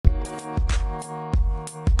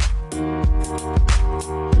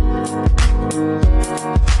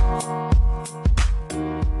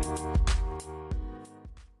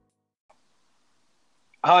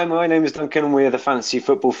Hi, my name is Duncan, and we are the Fantasy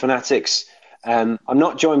Football Fanatics. I'm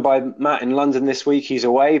not joined by Matt in London this week; he's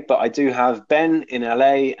away. But I do have Ben in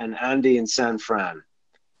LA and Andy in San Fran.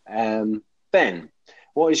 Um, Ben,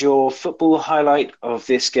 what is your football highlight of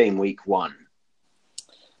this game week one?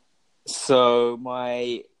 So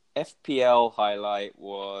my FPL highlight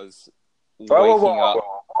was Whoa, whoa, whoa, waking up.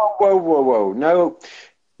 whoa, whoa, whoa, whoa! No,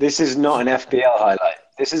 this is not an FPL highlight.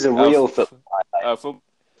 This is a Uh, real f- football highlight. fo-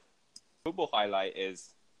 Football highlight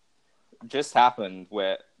is just happened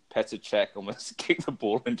where Petr Cech almost kicked the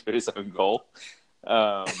ball into his own goal.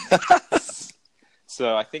 Um,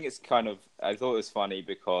 so I think it's I thought it was funny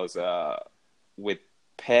because with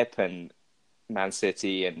Pep and Man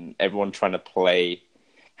City and everyone trying to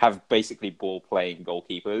have basically ball playing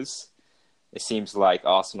goalkeepers. It seems like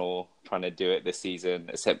Arsenal trying to do it this season,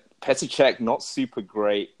 except Petr Cech not super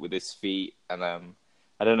great with his feet, and I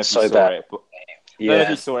don't know if you So saw bad. it, but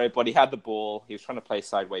Yeah. he had the ball. He was trying to play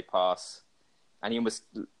sideways pass, and he almost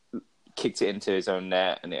kicked it into his own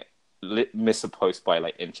net, and it missed the post by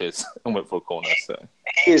like inches and went for a corner. So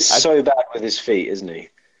He is I, so bad with his feet, isn't he?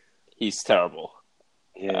 he's terrible.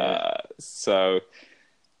 Yeah. So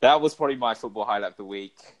that was probably my football highlight of the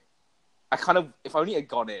week. If only it had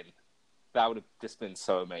gone in, that would have just been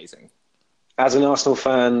so amazing. As an Arsenal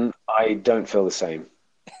fan, I don't feel the same.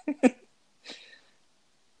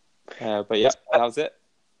 But yeah, that was it.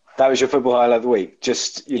 That was your football highlight of the week.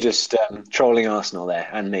 You're just trolling Arsenal there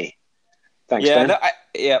and me. Thanks, Yeah,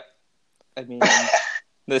 Ben. I mean,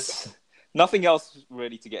 there's nothing else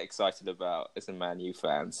really to get excited about as a Man U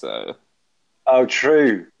fan. So, Oh,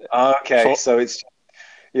 true. Okay, tro- so it's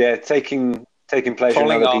taking pleasure in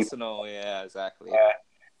trolling other people. Arsenal, yeah, exactly. Yeah,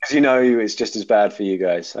 because it's just as bad for you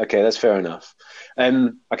guys. Okay, that's fair enough.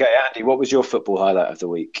 Okay, Andy, what was your football highlight of the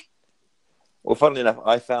week? Well, funnily enough,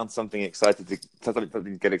 I found something to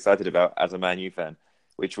get excited about as a Man U fan,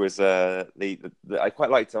 which was I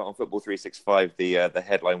quite liked on Football 365. The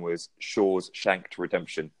headline was Shaw's shanked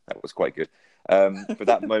redemption. That was quite good. For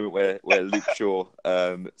that moment where Luke Shaw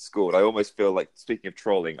scored, I almost feel like, speaking of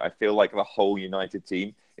trolling, I feel like the whole United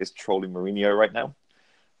team is trolling Mourinho right now,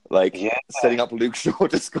 like Yeah, setting up Luke Shaw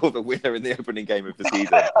to score the winner in the opening game of the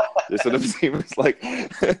season. It sort of seems like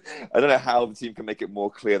I don't know how the team can make it more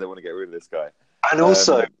clear they want to get rid of this guy. and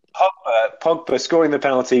also Um, Pogba scoring the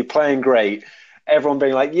penalty, playing great. Everyone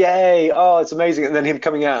being like, "Yay! Oh, it's amazing!" And then him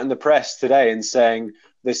coming out in the press today and saying,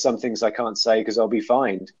 "There's some things I can't say because I'll be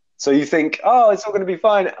fined." So you think, "Oh, it's all going to be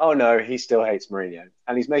fine." Oh no, he still hates Mourinho,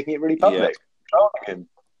 and he's making it really yeah, public. Trolling him.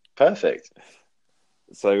 Perfect.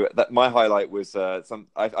 so that my highlight was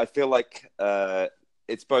I feel like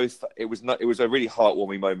it's both. It was a really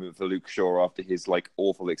heartwarming moment for Luke Shaw after his like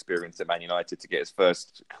awful experience at Man United to get his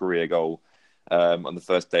first career goal on the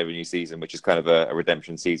first day of a new season, which is kind of a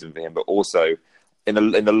redemption season for him. But also in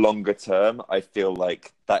the longer term, I feel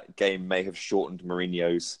like that game may have shortened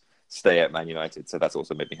Mourinho's stay at Man United, so that's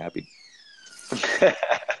also made me happy.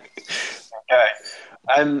 Okay.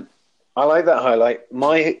 Um, I like that highlight.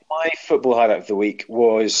 My football highlight of the week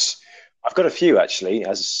was I've got a few actually,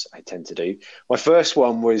 as I tend to do. My first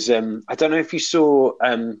one was I don't know if you saw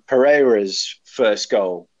Pereira's first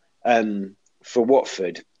goal for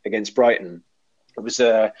Watford against Brighton. It was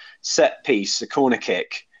a set piece, a corner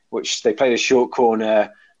kick, which they played a short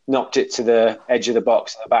corner, knocked it to the edge of the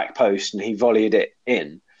box at the back post, and he volleyed it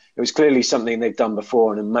in. It was clearly something they've done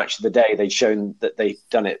before, and in Match of the Day, they'd shown that they'd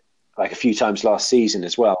done it like a few times last season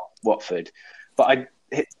as well, Watford. But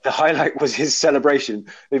the highlight was his celebration.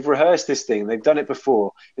 They've rehearsed this thing, they've done it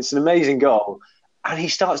before. It's an amazing goal. And he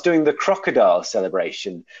starts doing the crocodile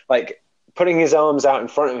celebration, like putting his arms out in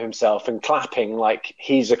front of himself and clapping like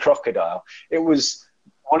he's a crocodile. It was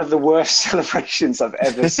one of the worst celebrations I've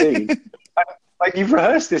ever seen. Like you've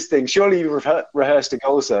rehearsed this thing. Surely you've rehearsed a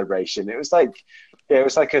goal celebration. It was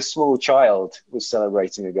like a small child was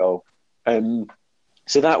celebrating a goal. Um,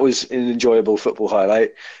 so that was an enjoyable football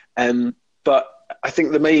highlight. But I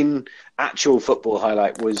think the main actual football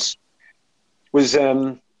highlight was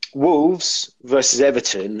Wolves versus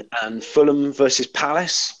Everton and Fulham versus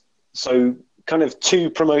Palace. So kind of two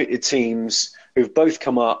promoted teams who've both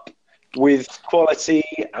come up with quality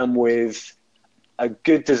and with a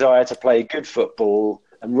good desire to play good football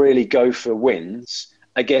and really go for wins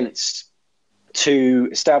against two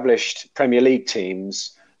established Premier League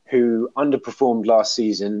teams who underperformed last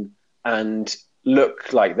season and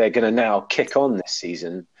look like they're going to now kick on this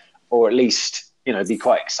season, or at least be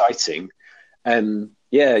quite exciting.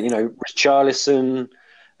 Yeah, Richarlison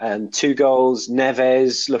and two goals,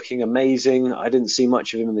 Neves looking amazing. I didn't see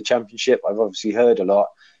much of him in the Championship. I've obviously heard a lot,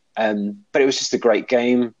 but it was just a great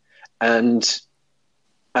game. And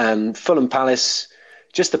Fulham Palace,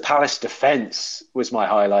 just the Palace defence was my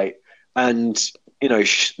highlight. And,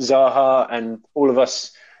 Zaha and all of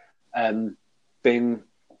us being,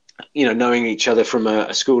 knowing each other from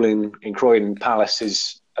a school in Croydon, Palace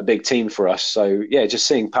is a big team for us. So, yeah, just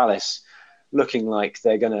seeing Palace looking like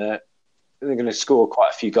they're going to score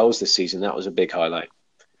quite a few goals this season, that was a big highlight.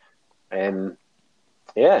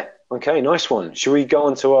 Yeah, okay, nice one. Should we go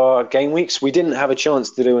on to our game weeks? We didn't have a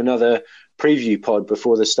chance to do another preview pod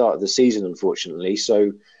before the start of the season, unfortunately.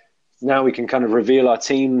 So now we can kind of reveal our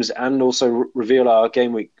teams and also reveal our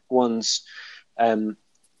game week one's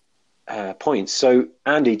points. So,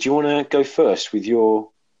 Andy, do you want to go first with your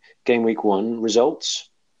game week one results?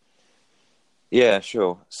 Yeah,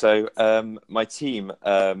 sure. So my team,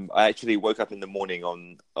 I actually woke up in the morning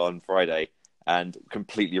on Friday and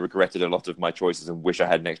completely regretted a lot of my choices and wish I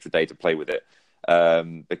had an extra day to play with it.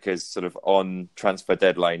 Because sort of on transfer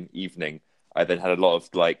deadline evening, I then had a lot of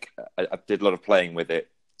I did a lot of playing with it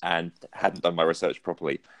and hadn't done my research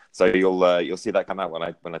properly. So you'll see that come out when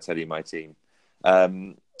I tell you my team.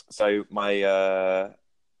 So my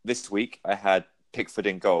this week I had Pickford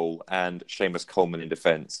in goal and Seamus Coleman in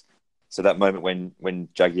defence. So that moment when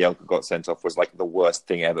Jagielka got sent off was like the worst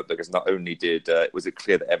thing ever, because not only was it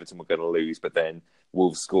clear that Everton were going to lose, but then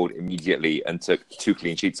Wolves scored immediately and took 2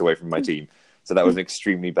 clean sheets away from my team. So that was an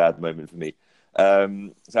extremely bad moment for me.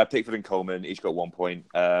 So I had Pickford and Coleman, each got 1 point.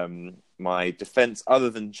 My defence, other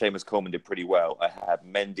than Seamus Coleman, did pretty well. I had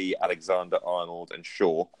Mendy, Alexander-Arnold and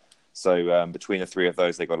Shaw. So between the three of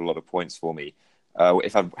those, they got a lot of points for me.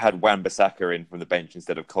 If I had Wan-Bissaka in from the bench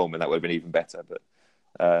instead of Coleman, that would have been even better. But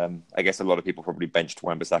I guess a lot of people probably benched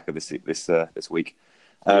Wan-Bissaka this week.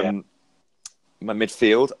 My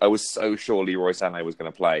midfield, I was so sure Leroy Sané was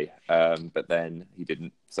going to play, but then he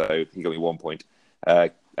didn't, so he got me 1 point.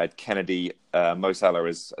 I had Kennedy, Mo Salah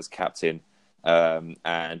as captain,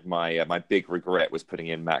 and my big regret was putting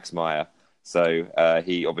in Max Meyer. So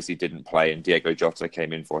he obviously didn't play, and Diego Jota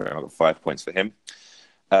came in for him. I got 5 points for him.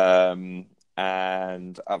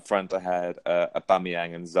 And up front, I had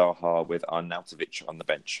Aubameyang and Zaha with Arnautovic on the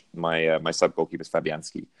bench. My sub goalkeeper is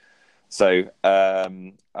Fabianski. So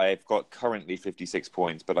I've got currently 56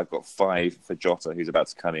 points, but I've got 5 for Jota, who's about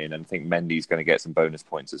to come in, and I think Mendy's going to get some bonus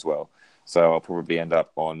points as well. So I'll probably end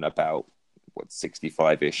up on about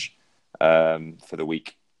 65-ish for the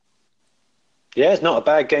week. Yeah, it's not a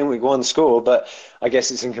bad game week one score, but I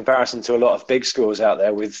guess it's in comparison to a lot of big scores out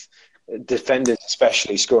there, with defenders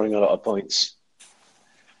especially scoring a lot of points.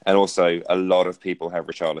 And also, a lot of people have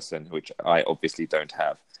Richarlison, which I obviously don't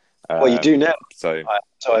have. Well, you do now. So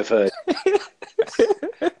I've heard.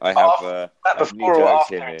 I have knee-jerked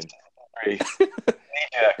him in.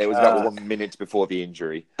 It was about 1 minute before the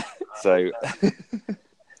injury. So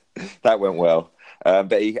that went well.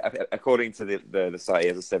 But according to the site, he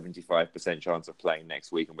has a 75% chance of playing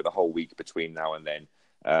next week. And with a whole week between now and then,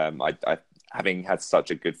 I having had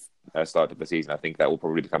such a good start to the season, I think that will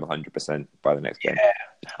probably become 100% by the next game. Yeah,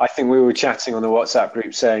 I think we were chatting on the WhatsApp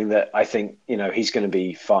group saying that I think, he's going to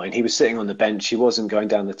be fine. He was sitting on the bench. He wasn't going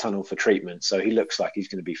down the tunnel for treatment. So he looks like he's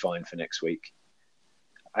going to be fine for next week.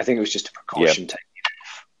 I think it was just a precaution taking it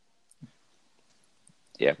off.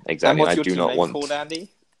 Yeah, exactly. And what's your teammate called,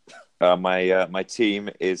 Andy? My team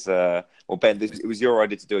is Ben. It was your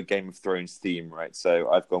idea to do a Game of Thrones theme, right? So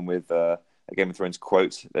I've gone with a Game of Thrones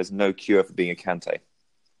quote: "There's no cure for being a Kante."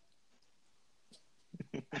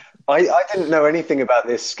 I didn't know anything about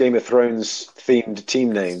this Game of Thrones themed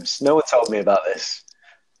team names. No one told me about this,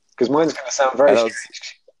 because mine's going to sound very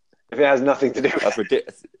strange if it has nothing to do with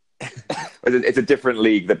it. It's a different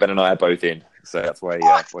league that Ben and I are both in, so that's why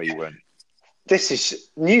you weren't. This is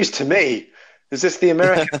news to me. Is this the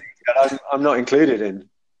American league that I'm not included in?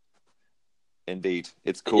 Indeed.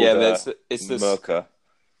 It's called it's Merca,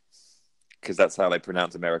 because that's how they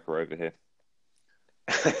pronounce America over here.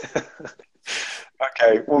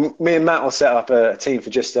 Okay, well, me and Matt will set up a team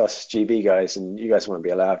for just us GB guys, and you guys won't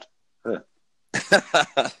be allowed. Huh.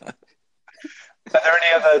 Are there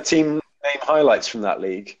any other team name highlights from that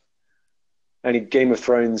league? Any Game of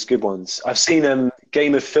Thrones good ones? I've seen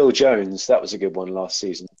Game of Phil Jones. That was a good one last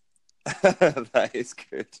season. That is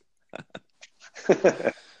good.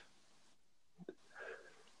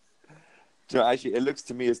 Actually, it looks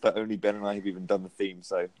to me as though only Ben and I have even done the theme,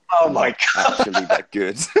 so oh my god, actually that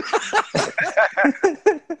good.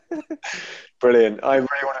 Brilliant. I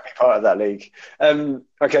really want to be part of that league.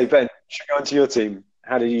 Okay, Ben, should we go on to your team?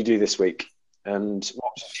 How did you do this week? And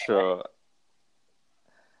what was sure.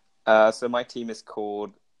 So my team is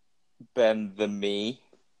called Ben the Me.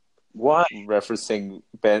 Why? Referencing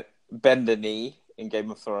Ben the Knee in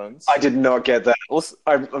Game of Thrones. I did not get that. Also,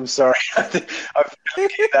 I'm sorry. I've been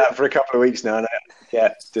that for a couple of weeks now. And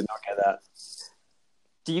did not get that.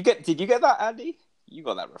 did you get that, Andy? You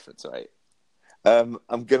got that reference, right? I'm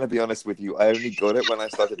going to be honest with you. I only got it when I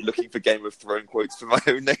started looking for Game of Thrones quotes for my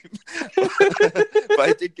own name. But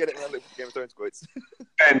I did get it when I looked for Game of Thrones quotes.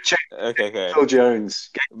 Ben, check Okay. Phil Jones.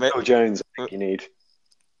 Phil Jones, I think you need.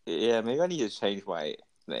 Yeah, maybe I need to change my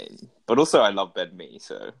name. But also, I love Ben Mee,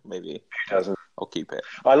 so maybe Who doesn't? I'll keep it.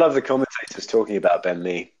 I love the commentators talking about Ben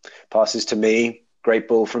Mee. Passes to me. Great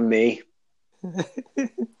ball from me.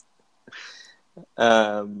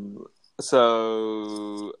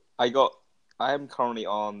 So I am currently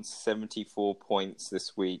on 74 points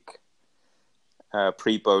this week,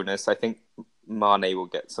 pre-bonus. I think Mane will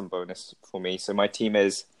get some bonus for me. So my team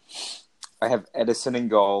I have Edison in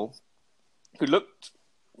goal, who looked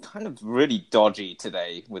kind of really dodgy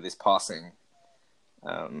today with his passing.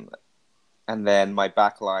 And then my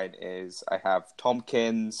back line I have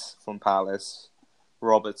Tompkins from Palace,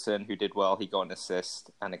 Robertson, who did well. He got an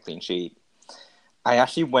assist and a clean sheet. I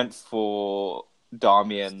actually went for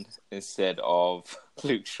Darmian instead of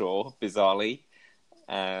Luke Shaw, bizarrely.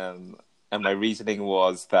 And my reasoning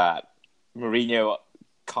was that Mourinho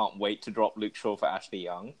can't wait to drop Luke Shaw for Ashley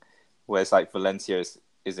Young, whereas like Valencia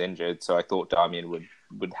is injured, so I thought Darmian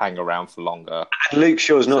would hang around for longer. And Luke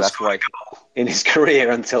Shaw's not scored a goal in his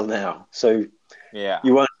career until now, so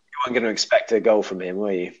you weren't going to expect a goal from him,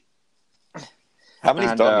 were you? How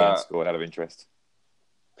many's Darmian scored out of interest?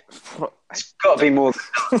 It's got to be more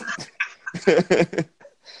than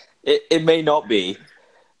It may not be,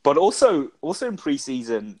 but also in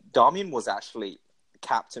preseason, Darmian was actually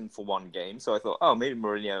captain for one game, so I thought, maybe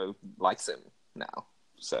Mourinho likes him now.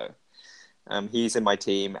 So he's in my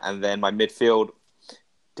team, and then my midfield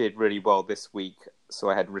did really well this week. So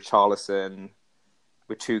I had Richarlison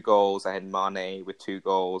with 2 goals, I had Mane with 2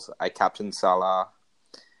 goals, I captained Salah.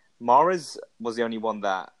 Mahrez was the only one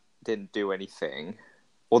that didn't do anything.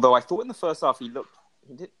 Although I thought in the first half he looked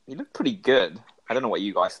pretty good. I don't know what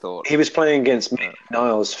you guys thought. He was playing against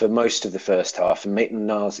Maitland-Niles for most of the first half, and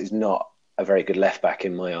Maitland-Niles is not a very good left back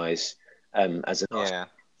in my eyes as a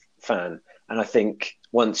fan. And I think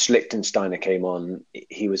once Lichtsteiner came on,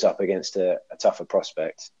 he was up against a tougher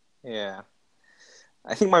prospect. Yeah,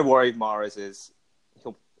 I think my worry with Mahrez is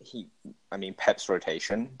Pep's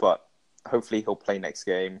rotation, but hopefully he'll play next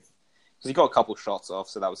game. Because he got a couple shots off,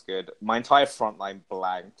 so that was good. My entire front line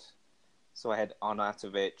blanked. So I had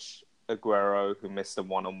Arnautovic, Aguero, who missed a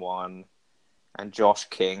 1-on-1, and Josh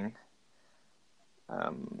King.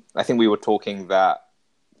 I think we were talking that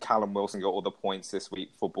Callum Wilson got all the points this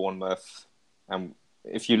week for Bournemouth. And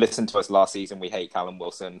if you listened to us last season, we hate Callum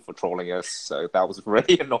Wilson for trolling us. So that was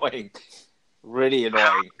really annoying. Really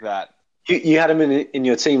annoying that... You had him in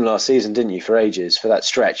your team last season, didn't you, for ages, for that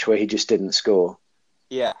stretch where he just didn't score?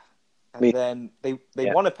 Yeah. And then they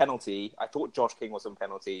won a penalty. I thought Josh King was on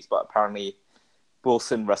penalties, but apparently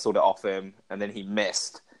Wilson wrestled it off him, and then he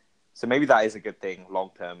missed. So maybe that is a good thing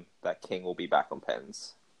long-term, that King will be back on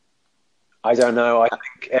pens. I don't know. I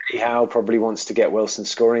think Eddie Howe probably wants to get Wilson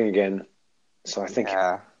scoring again. So I think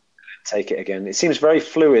he'll take it again. It seems very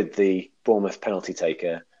fluid, the Bournemouth penalty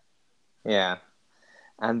taker. Yeah.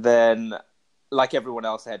 And then, like everyone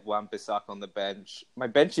else, I had Wan-Bissaka on the bench. My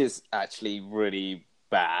bench is actually really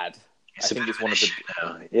bad. I think it's one of the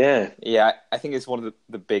I think it's one of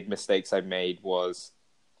the big mistakes I made was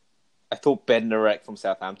I thought Ben Narek from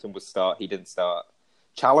Southampton would start. He didn't start.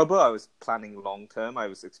 Chalobah, I was planning long term. I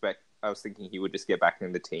was thinking he would just get back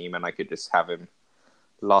in the team and I could just have him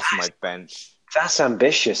last on my bench. That's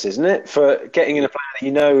ambitious, isn't it? For getting in a player that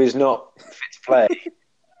you know is not fit to play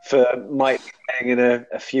for Mike playing in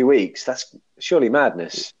a few weeks. That's surely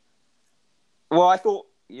madness. Well, I thought,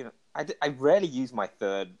 I rarely use my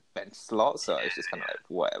third bench slot, so it's just kind of like,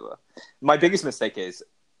 whatever. My biggest mistake is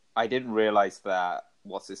I didn't realize that,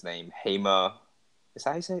 what's his name? Hamer. Is that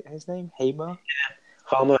how you say his name? Hamer?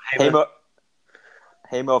 Yeah.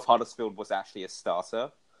 Hamer of Huddersfield was actually a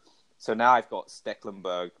starter. So now I've got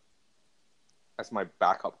Stecklenburg as my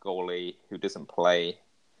backup goalie who doesn't play.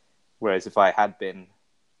 Whereas if I had been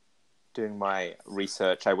doing my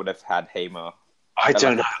research, I would have had Hamer. I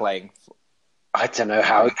don't know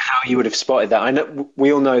how you would have spotted that. I know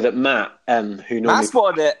we all know that Matt, Matt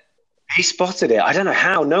spotted it. He spotted it. I don't know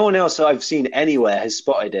how. No one else I've seen anywhere has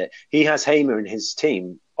spotted it. He has Hamer in his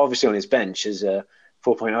team, obviously on his bench as a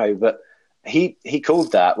 4.0, but he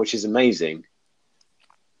called that, which is amazing.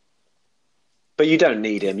 But you don't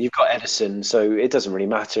need him. You've got Edison, so it doesn't really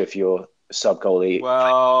matter if you're sub goalie.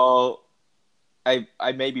 Well, I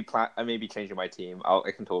may be changing my team.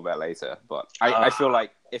 I can talk about it later. But I feel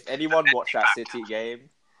like if anyone watched that City game,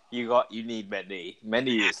 you need Mendy.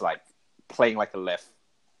 Mendy is like playing like a left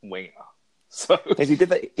winger. So he did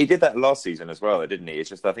that last season as well, didn't he? It's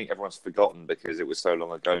just I think everyone's forgotten because it was so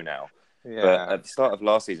long ago now. yeah. But at the start of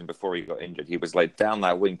last season, before he got injured, he was like down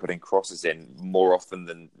that wing, putting crosses in more often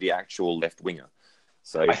than the actual left winger.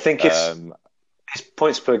 So I think his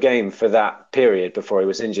points per game for that period before he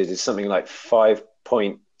was injured is something like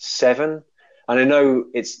 5.7. And I know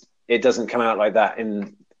it doesn't come out like that if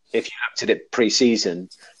you looked at it pre-season,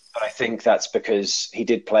 but I think that's because he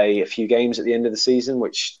did play a few games at the end of the season,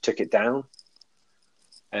 which took it down.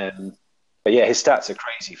 But yeah, his stats are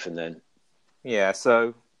crazy from then. Yeah,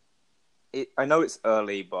 so I know it's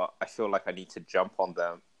early, but I feel like I need to jump on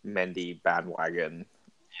the Mendy bandwagon.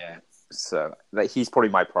 Yeah. So he's probably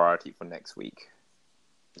my priority for next week.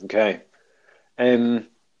 Okay.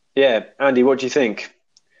 Yeah, Andy, what do you think?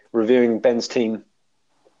 Reviewing Ben's team.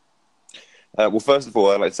 Well, first of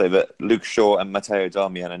all, I'd like to say that Luke Shaw and Matteo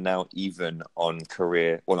Darmian are now even on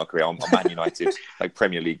on Man United, like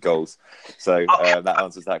Premier League goals. So that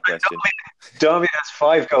answers that question. Darmian has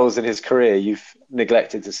 5 goals in his career, you've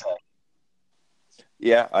neglected to say.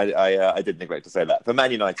 Yeah, I did neglect to say that. For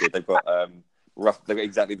Man United, they've got they've got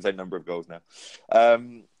exactly the same number of goals now.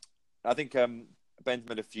 I think Ben's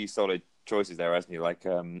made a few solid choices there, hasn't he? Like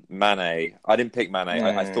Mane. I didn't pick Mane.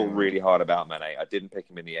 I thought really hard about Mane. I didn't pick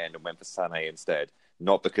him in the end and went for Sané instead.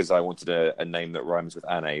 Not because I wanted a name that rhymes with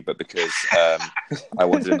Ane, but because I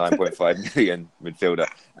wanted a 9.5 million midfielder.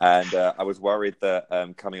 And I was worried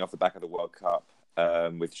that coming off the back of the World Cup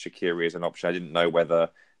with Shaqiri as an option, I didn't know whether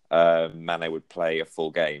Mane would play a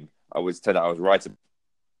full game. Turned out I was right.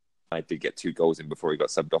 I did get 2 goals in before he got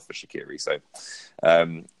subbed off for Shaqiri. So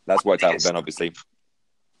that's worked out for Ben, obviously.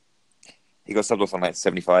 He got subbed off on like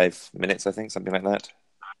 75 minutes, I think, something like that.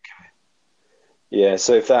 Okay. Yeah,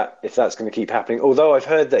 so if that's going to keep happening, although I've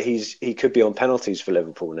heard that he could be on penalties for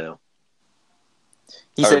Liverpool now.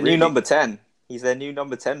 He's their new number 10. He's their new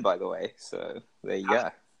number 10, by the way. So there you go.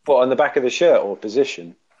 What, on the back of the shirt or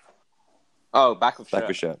position? Oh, back of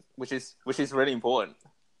shirt. Which is really important.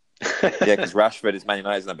 Yeah, because Rashford is Man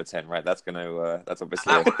United's number 10, right? That's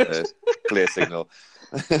obviously a clear signal.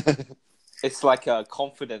 It's like a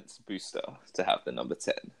confidence booster to have the number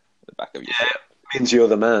 10 at the back of your shirt. It means you're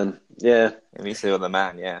the man. Yeah. It means you're the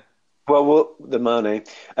man, yeah. Well, the Mane.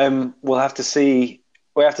 We'll have to see.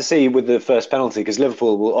 We have to see with the first penalty because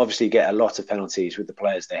Liverpool will obviously get a lot of penalties with the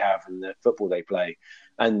players they have and the football they play,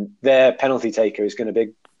 and their penalty taker is going to be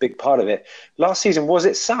a big part of it. Last season, was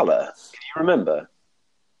it Salah? Can you remember?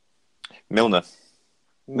 Milner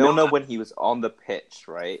when he was on the pitch,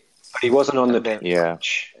 right? But he wasn't on the pitch. Yeah.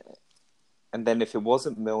 And then if it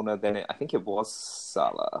wasn't Milner, then I think it was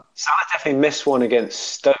Salah. Salah definitely missed one against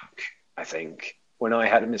Stoke, I think, when I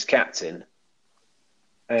had him as captain.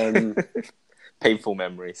 Painful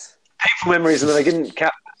memories. And then I didn't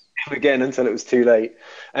captain him again until it was too late.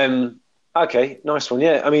 Okay, nice one.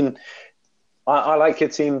 Yeah, I mean, I like your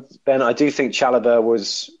team, Ben. I do think Chalobah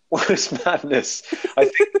was madness. I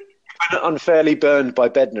think he was unfairly burned by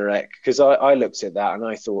Bednarek because I looked at that and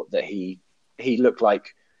I thought that he looked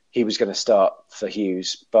like he was going to start for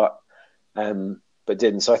Hughes, but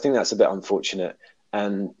didn't. So I think that's a bit unfortunate.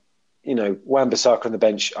 And Wan-Bissaka on the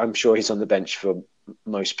bench. I'm sure he's on the bench for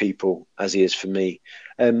most people, as he is for me.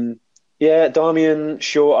 Yeah, Darmian,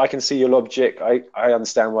 sure, I can see your logic. I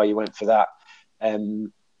understand why you went for that.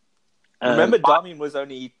 Remember, Darmian was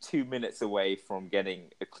only 2 minutes away from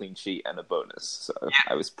getting a clean sheet and a bonus, so yeah.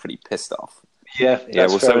 I was pretty pissed off. Yeah.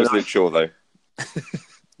 Well, so was Luke Shaw, though.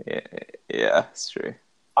 Yeah, it's true.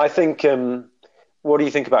 I think. What do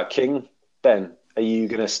you think about King, Ben? Are you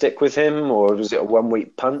going to stick with him, or was it a 1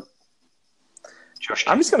 week punt? Josh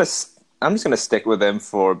King. I'm just gonna stick with him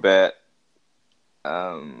for a bit,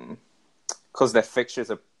 because their fixtures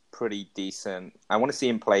are pretty decent. I want to see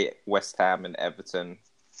him play West Ham and Everton,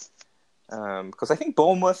 because I think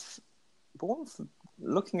Bournemouth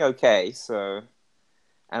looking okay. So,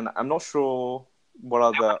 and I'm not sure what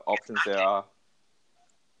other options there are.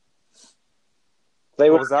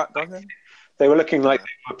 What was that, Duncan? They were looking like they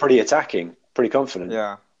were pretty attacking, pretty confident.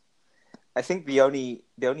 Yeah, I think the only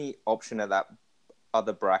option at that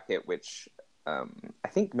other bracket, which I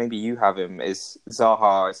think maybe you have him, is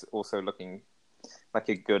Zaha is also looking like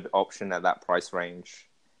a good option at that price range,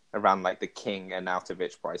 around like the King and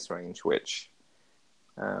Arnautovic price range, which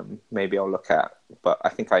maybe I'll look at. But I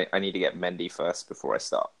think I need to get Mendy first before I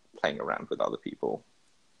start playing around with other people.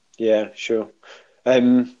 Yeah, sure.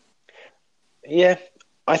 Yeah,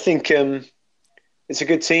 I think It's a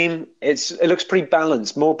good team. It looks pretty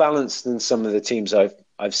balanced, more balanced than some of the teams I've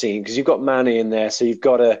seen because you've got Mane in there, so you've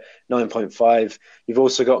got a 9.5. You've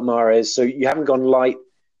also got Mahrez, so you haven't gone light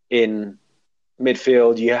in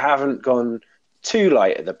midfield. You haven't gone too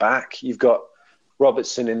light at the back. You've got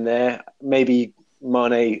Robertson in there. Maybe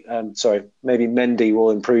maybe Mendy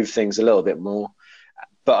will improve things a little bit more.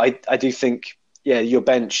 But I do think, your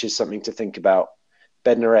bench is something to think about.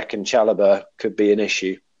 Bednarek and Chalobah could be an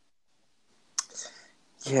issue.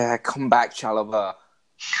 Yeah, come back, Chalobah.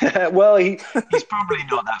 Well, he's probably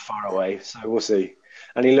not that far away, so we'll see.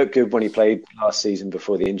 And he looked good when he played last season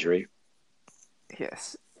before the injury.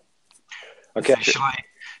 Yes. Okay, shall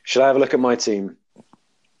I have a look at my team?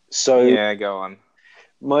 So yeah, go on.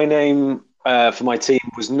 My name for my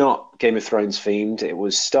team was not Game of Thrones themed; it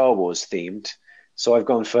was Star Wars themed. So I've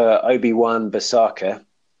gone for Obi-Wan Basaka.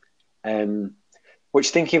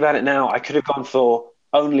 Which, thinking about it now, I could have gone for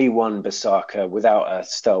only one Basaka without a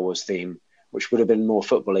Star Wars theme, which would have been more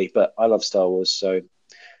football-y, but I love Star Wars, so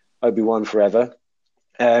Obi-Wan forever.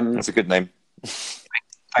 That's a good name.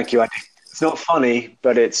 Thank you, Andy. It's not funny,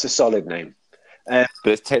 but it's a solid name. But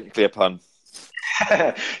it's technically a pun.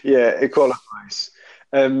 Yeah, it qualifies.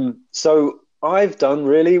 So I've done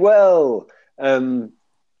really well.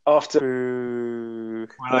 After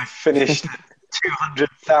when I finished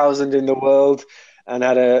 200,000 in the world and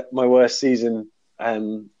had my worst season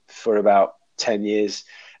for about 10 years.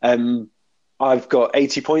 I've got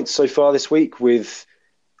 80 points so far this week with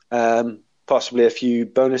possibly a few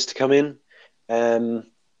bonus to come in.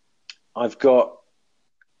 I've got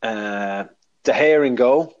De Gea in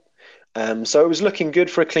goal. So it was looking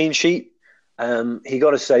good for a clean sheet. He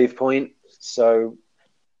got a save point, so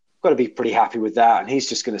I've got to be pretty happy with that. And he's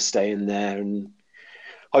just going to stay in there and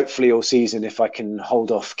hopefully all season if I can hold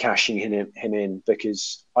off cashing him in,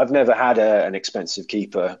 because I've never had an expensive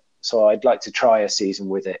keeper. So I'd like to try a season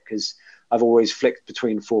with it because I've always flicked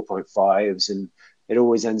between 4.5s and it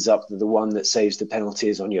always ends up that the one that saves the penalty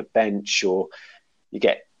is on your bench, or they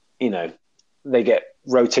get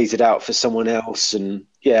rotated out for someone else. And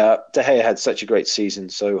yeah, De Gea had such a great season.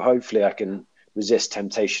 So hopefully I can resist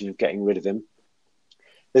temptation of getting rid of him.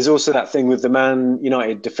 There's also that thing with the Man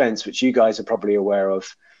United defence, which you guys are probably aware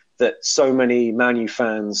of, that so many Man U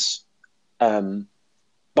fans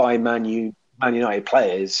buy Man United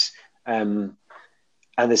players, and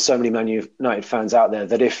there's so many Man United fans out there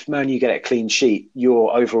that if Man U get a clean sheet,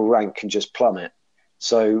 your overall rank can just plummet.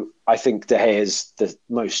 So I think De Gea is the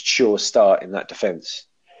most sure start in that defence.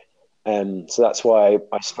 So that's why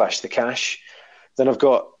I splashed the cash. Then I've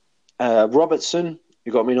got Robertson,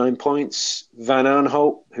 who got me 9 points. Van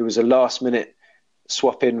Aanholt, who was a last-minute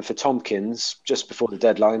swap in for Tompkins just before the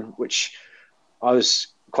deadline, which I was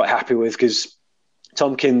quite happy with because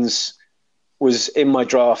Tompkins was in my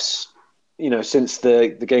drafts, since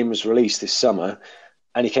the game was released this summer,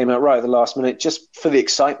 and he came out right at the last minute just for the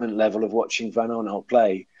excitement level of watching Van Aanholt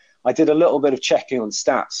play. I did a little bit of checking on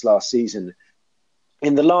stats last season.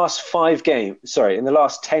 In the last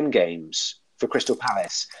 10 games for Crystal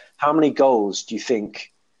Palace, how many goals do you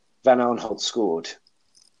think Van Aanholt scored?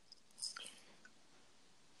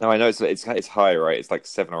 No, I know it's high, right? It's like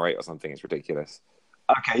 7 or 8 or something. It's ridiculous.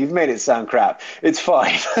 Okay, you've made it sound crap. It's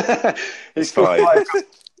 5. It's 5.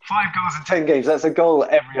 5 goals in 10 games. That's a goal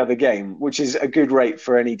every other game, which is a good rate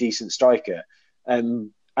for any decent striker.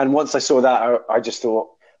 And once I saw that, I just thought,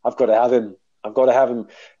 I've got to have him. I've got to have him.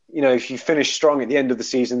 If you finish strong at the end of the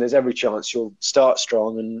season, there's every chance you'll start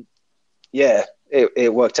strong. And yeah,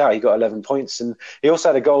 it worked out. He got 11 points, and he also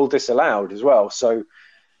had a goal disallowed as well. So,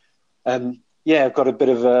 I've got a bit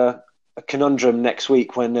of a conundrum next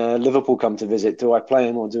week when Liverpool come to visit. Do I play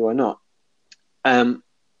him or do I not?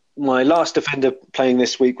 My last defender playing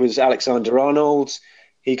this week was Alexander-Arnold.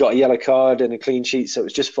 He got a yellow card and a clean sheet, so it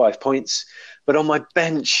was just 5 points. But on my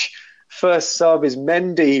bench, first sub is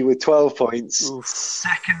Mendy with 12 points. Oof.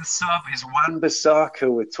 Second sub is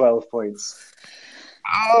Wan-Bissaka with 12 points.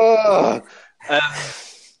 Oh!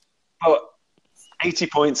 But 80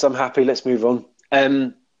 points, I'm happy. Let's move on.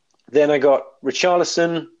 Then I got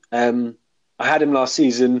Richarlison. I had him last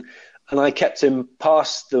season, and I kept him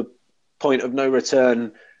past the point of no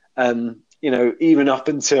return. Even up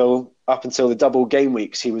until the double game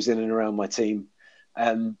weeks, he was in and around my team.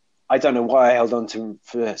 I don't know why I held on to him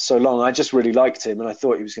for so long. I just really liked him, and I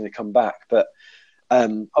thought he was going to come back. But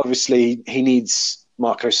obviously, he needs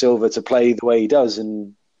Marco Silva to play the way he does,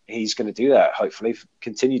 and he's going to do that. Hopefully,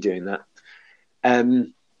 continue doing that.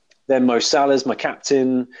 Then Mo Salah's my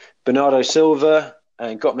captain. Bernardo Silva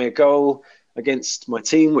got me a goal against my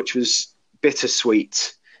team, which was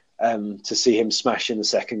bittersweet to see him smash in the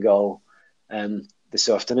second goal this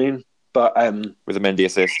afternoon. But with a Mendy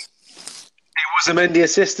assist. it was a Mendy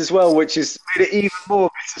assist as well, which is made it even more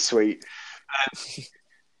bittersweet.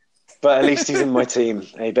 But at least he's in my team,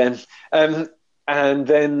 Ben? And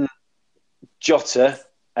then Jota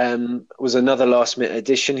was another last-minute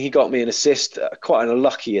addition. He got me an assist, quite an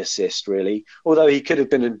unlucky assist, really. Although he could have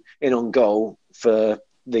been in on goal for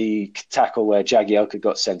the tackle where Jagielka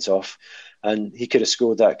got sent off, and he could have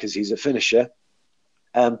scored that because he's a finisher.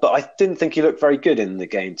 But I didn't think he looked very good in the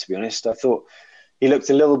game, to be honest. I thought he looked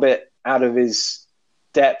a little bit out of his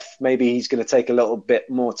depth. Maybe he's going to take a little bit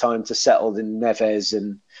more time to settle than Neves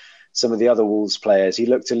and some of the other Wolves players. He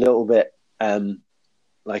looked a little bit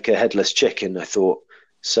like a headless chicken, I thought.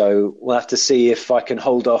 So we'll have to see if I can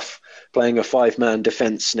hold off playing a 5-man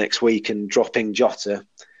defence next week and dropping Jota.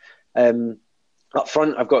 Up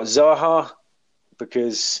front, I've got Zaha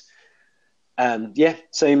because,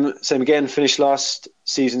 same again. Finished last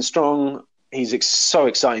season strong. He's so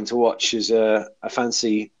exciting to watch as a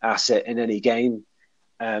fancy asset in any game.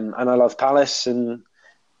 And I love Palace. And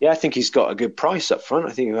I think he's got a good price up front.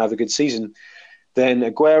 I think he'll have a good season. Then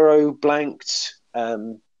Aguero blanked.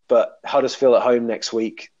 But Huddersfield at home next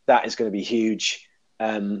week, that is going to be huge.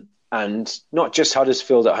 And not just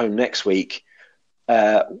Huddersfield at home next week,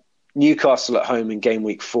 Newcastle at home in game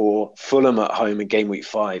week 4, Fulham at home in game week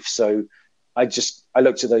 5. So I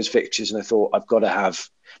looked at those fixtures and I thought I've got to have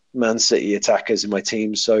Man City attackers in my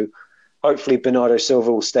team. So hopefully Bernardo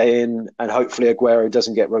Silva will stay in and hopefully Aguero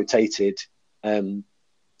doesn't get rotated.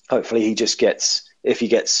 Hopefully he just gets, if he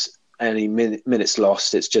gets any minutes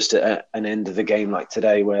lost, it's just at an end of the game like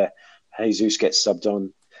today where Jesus gets subbed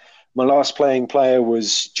on. My last playing player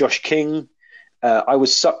was Josh King. I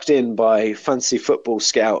was sucked in by Fantasy Football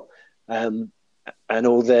Scout and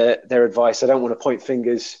all their advice. I don't want to point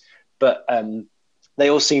fingers, but they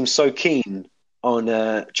all seem so keen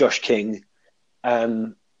on Josh King.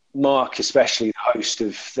 Mark, especially the host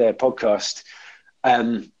of their podcast,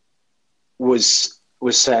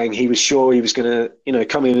 was saying he was sure he was going to,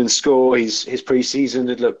 come in and score. His pre-season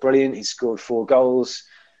had looked brilliant. He scored 4 goals.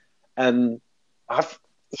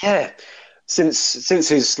 Since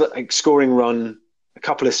his scoring run a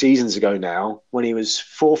couple of seasons ago now, when he was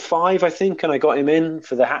 4-5, I think, and I got him in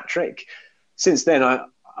for the hat trick. Since then,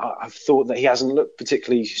 I've thought that he hasn't looked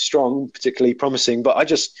particularly strong, particularly promising. But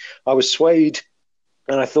I was swayed,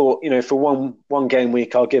 and I thought, for one game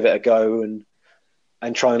week, I'll give it a go and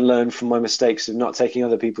try and learn from my mistakes of not taking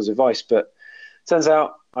other people's advice. But turns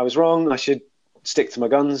out I was wrong. I should stick to my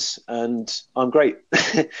guns, and I'm great.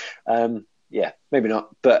 Maybe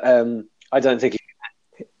not, but I don't think.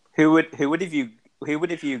 Who would have you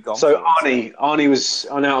gone? So for?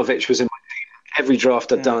 Arnautovic was in my team. Every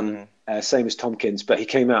draft I've done, same as Tompkins, but he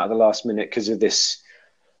came out at the last minute because of this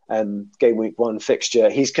game week 1 fixture.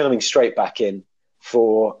 He's coming straight back in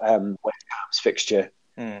for West Ham's fixture.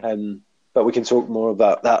 But we can talk more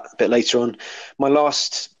about that a bit later on. My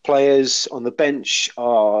last players on the bench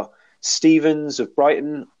are Stevens of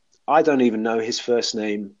Brighton. I don't even know his first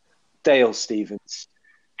name. Dale Stevens.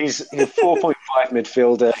 He's a 4.5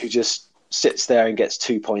 midfielder who just sits there and gets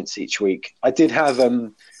 2 points each week. I did have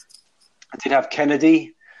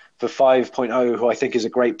Kennedy for 5.0, who I think is a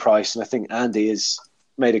great price, and I think Andy has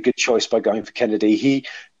made a good choice by going for Kennedy. He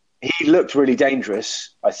looked really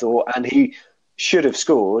dangerous, I thought, and he should have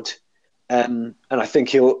scored. And I think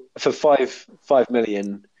he'll, for 5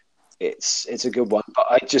 million, it's a good one. But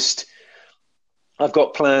I've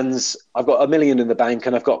got plans. I've got $1 million in the bank,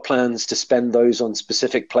 and I've got plans to spend those on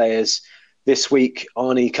specific players. This week,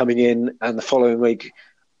 Arnie coming in, and the following week,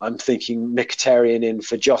 I'm thinking Mkhitaryan in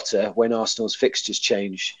for Jota when Arsenal's fixtures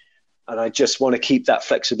change. And I just want to keep that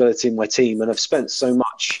flexibility in my team. And I've spent so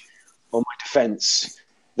much on my defence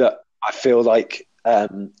that I feel like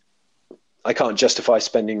I can't justify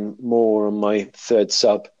spending more on my third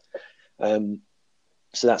sub. So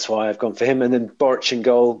that's why I've gone for him. And then Boric in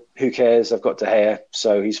goal, who cares? I've got De Gea,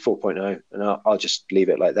 so he's 4.0, and I'll just leave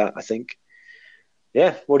it like that, I think.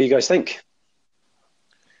 Yeah, what do you guys think?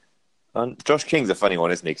 Josh King's a funny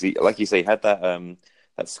one, isn't he? Because he, like you say, had that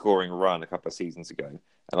scoring run a couple of seasons ago,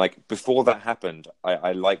 and before that happened,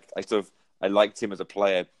 I liked him as a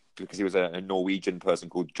player because he was a Norwegian person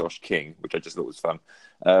called Josh King, which I just thought was fun.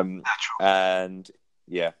 And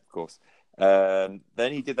yeah, of course. Then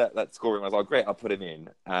he did that scoring. I was like, great, I'll put him in.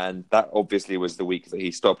 And that obviously was the week that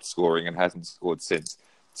he stopped scoring and hasn't scored since.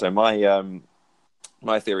 So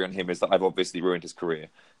my theory on him is that I've obviously ruined his career,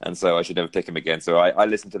 and so I should never pick him again. So I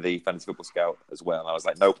listened to the Fantasy Football Scout as well, and I was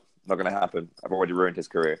like, nope, not going to happen. I've already ruined his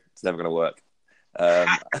career. It's never going to work. Now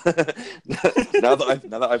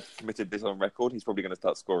that I've committed this on record, he's probably going to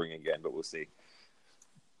start scoring again, but we'll see.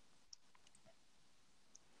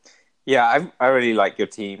 Yeah, I really like your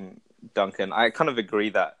team, Duncan. I kind of agree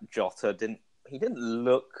that Jota didn't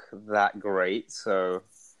look that great, so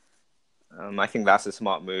I think that's a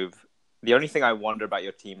smart move. The only thing I wonder about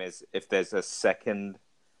your team is if there's a second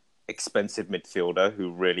expensive midfielder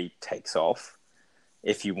who really takes off.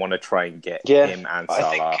 If you want to try and get Yeah, him and I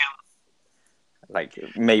think Salah, like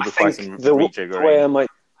maybe I require think some the way I rejiggering. might.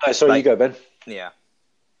 Oh, sorry, you Like go, Ben. yeah,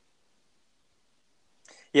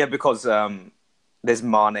 yeah, because there's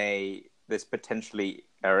Mane, there's potentially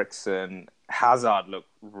Ericsson. Hazard looked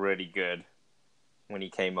really good when he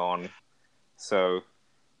came on, so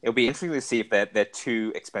it'll be interesting to see if they're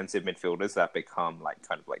two expensive midfielders that become like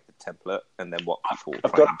kind of like the template, and then what people will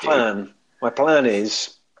I've try got and a do. plan. My plan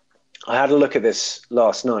is I had a look at this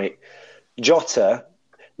last night. Jota,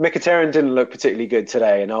 Mkhitaryan didn't look particularly good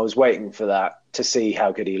today, and I was waiting for that to see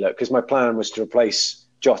how good he looked because my plan was to replace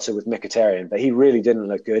Jota with Mkhitaryan, but he really didn't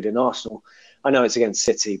look good in Arsenal. I know it's against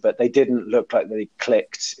City, but they didn't look like they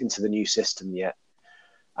clicked into the new system yet.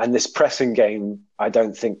 And this pressing game, I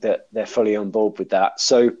don't think that they're fully on board with that.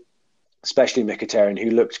 So, especially Mkhitaryan, who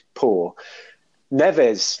looked poor.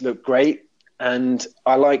 Neves looked great. And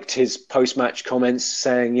I liked his post match comments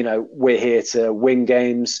saying, we're here to win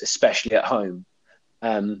games, especially at home.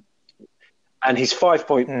 Um, and he's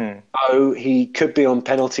 5.0. He could be on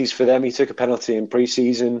penalties for them. He took a penalty in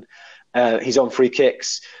pre-season. He's on free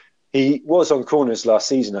kicks. He was on corners last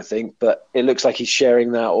season, I think, but it looks like he's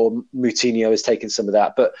sharing that, or Moutinho has taken some of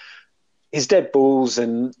that. But his dead balls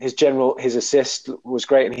and his assist was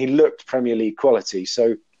great, and he looked Premier League quality.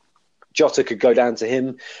 So Jota could go down to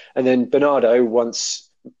him, and then Bernardo, once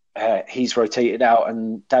he's rotated out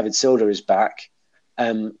and David Silva is back,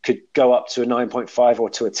 could go up to a 9.5 or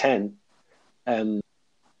to a 10.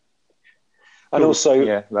 And also,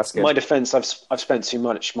 Yeah, that's good. my defence, I've spent too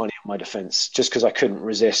much money on my defence just because I couldn't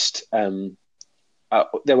resist.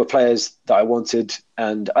 There were players that I wanted,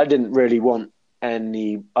 and I didn't really want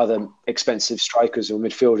any other expensive strikers or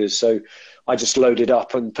midfielders, so I just loaded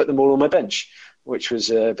up and put them all on my bench, which was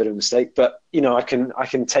a bit of a mistake. But I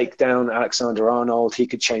can take down Alexander Arnold. He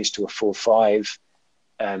could change to a 4-5,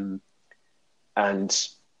 and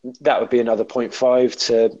that would be another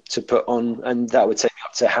 0.5 to put on, and that would take me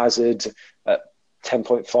up to Hazard at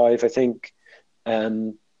 10.5, I think.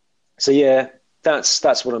 So yeah,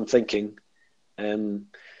 that's what I'm thinking.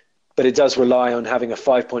 But it does rely on having a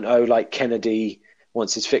 5.0 like Kennedy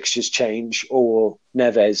once his fixtures change, or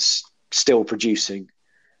Neves still producing.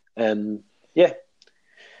 Yeah.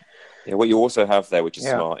 Yeah, what you also have there, which is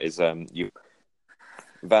Yeah. smart, is you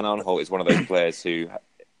Van Aanholt is one of those players who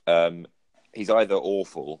he's either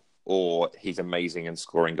awful or he's amazing and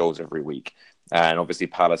scoring goals every week. And obviously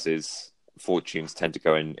Palace's fortunes tend to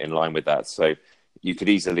go in line with that. So you could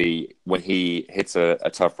easily, when he hits a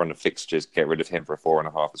tough run of fixtures, get rid of him for a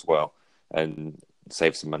 4.5 as well and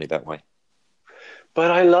save some money that way.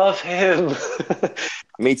 But I love him.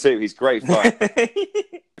 Me too. He's great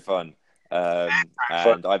fun. And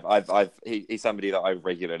he's somebody that I've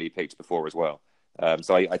regularly picked before as well.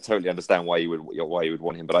 So I totally understand why you would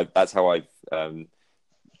want him. But that's how I've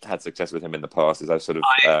had success with him in the past. Is I've sort of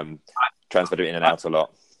transferred him in and out a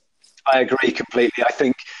lot. I agree completely. I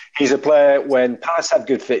think he's a player, when Palace have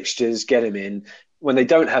good fixtures, get him in. When they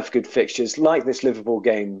don't have good fixtures, like this Liverpool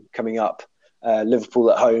game coming up, Liverpool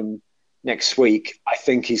at home next week, I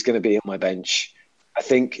think he's going to be on my bench. I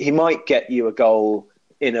think he might get you a goal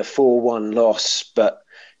in a 4-1 loss, but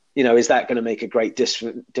is that going to make a great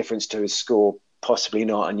difference to his score? Possibly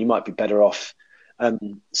not, and you might be better off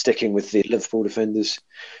sticking with the Liverpool defenders.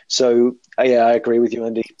 So yeah, I agree with you,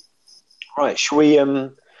 Andy. Right, should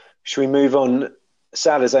we move on?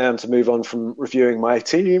 Sad as I am to move on from reviewing my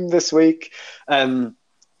team this week, should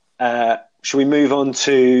we move on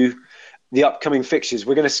to the upcoming fixtures?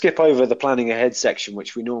 We're going to skip over the planning ahead section,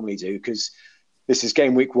 which we normally do, because this is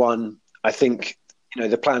game week 1. I think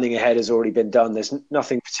the planning ahead has already been done. There's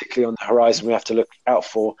nothing particularly on the horizon we have to look out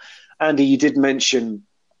for. Andy, you did mention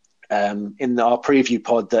in our preview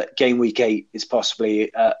pod that game week 8 is possibly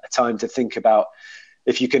a time to think about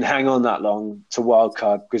if you can hang on that long to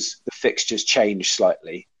wildcard, because the fixtures change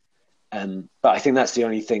slightly. But I think that's the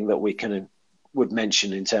only thing that we would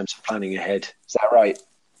mention in terms of planning ahead. Is that right?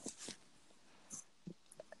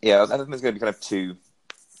 Yeah, I think there's going to be kind of two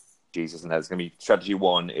strategies, and there's going to be strategy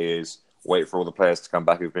 1 is wait for all the players to come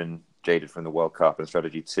back who've been jaded from the World Cup, and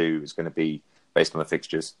strategy 2 is going to be based on the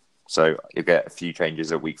fixtures. So you'll get a few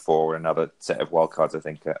changes at week 4 and another set of wildcards, I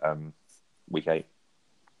think, at week 8.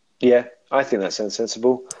 Yeah, I think that sounds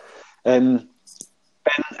sensible. Ben,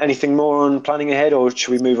 anything more on planning ahead, or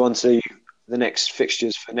should we move on to the next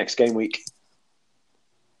fixtures for next game week?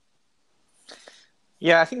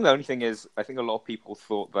 Yeah, I think the only thing is, I think a lot of people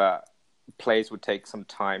thought that players would take some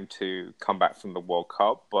time to come back from the World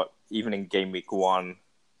Cup, but even in game week 1,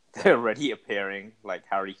 they're already appearing. Like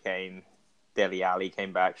Harry Kane, Dele Alli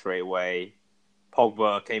came back straight away,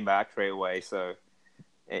 Pogba came back straight away. So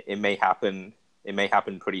it may happen. It may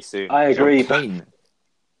happen pretty soon. I agree. Kane,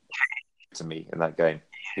 to me in that game,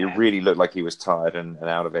 he really looked like he was tired and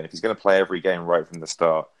out of it. If he's going to play every game right from the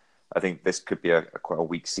start, I think this could be quite a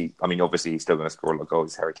weak season. I mean, obviously he's still going to score a lot of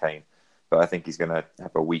goals, Harry Kane, but I think he's going to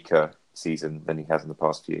have a weaker season than he has in the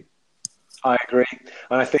past few. I agree,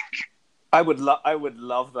 and I think I would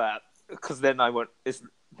love that, because then I won't.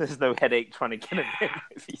 There's no headache trying to get him in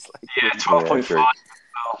if he's like 12.5.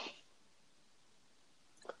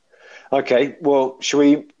 Okay, well, shall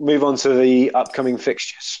we move on to the upcoming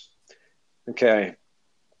fixtures? Okay,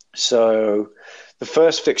 so the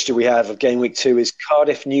first fixture we have of game week 2 is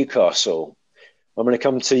Cardiff-Newcastle. I'm going to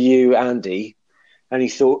come to you, Andy. Any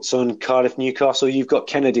thoughts on Cardiff-Newcastle? You've got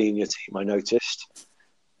Kennedy in your team, I noticed.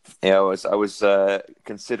 Yeah, I was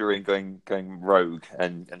considering going rogue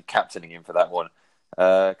and captaining him for that one,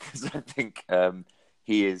 because I think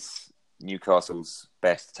he is Newcastle's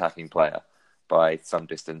best attacking player by some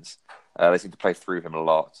distance. They seem to play through him a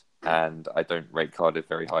lot, and I don't rate Cardiff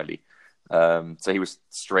very highly. So he was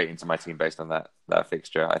straight into my team based on that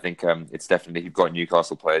fixture. I think it's definitely, if you've got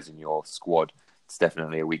Newcastle players in your squad, it's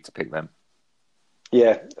definitely a week to pick them.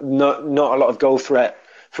 Yeah, not a lot of goal threat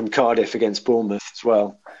from Cardiff against Bournemouth as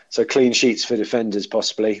well. So clean sheets for defenders,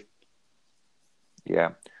 possibly.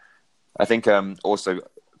 Yeah. I think also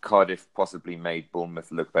Cardiff possibly made Bournemouth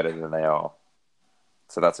look better than they are.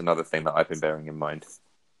 So that's another thing that I've been bearing in mind.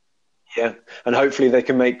 Yeah, and hopefully they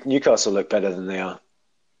can make Newcastle look better than they are.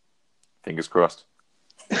 Fingers crossed.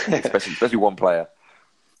 especially one player.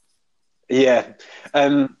 Yeah.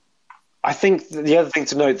 I think the other thing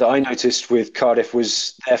to note that I noticed with Cardiff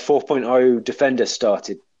was their 4.0 defender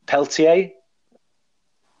started. Peltier?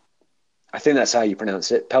 I think that's how you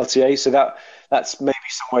pronounce it. Peltier. So that's maybe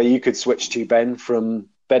somewhere you could switch to, Ben, from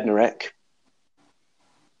Bednarek.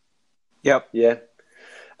 Yep. Yeah.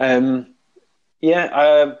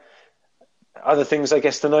 Other things I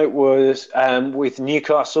guess to note was with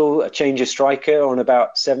Newcastle, a change of striker on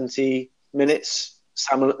about 70 minutes.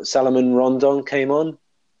 Salomon Rondon came on.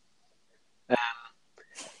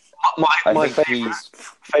 My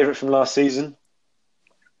favourite from last season.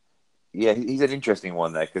 Yeah, he's an interesting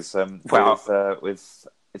one there because with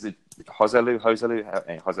is it Joselu?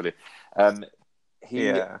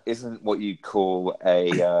 He isn't what you'd call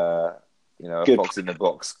a box in the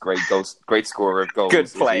box, great scorer of goals, good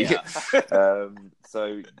player.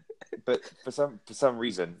 But for some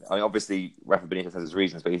reason, I mean, obviously Rafa Benitez has his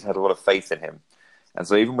reasons, but he's had a lot of faith in him. And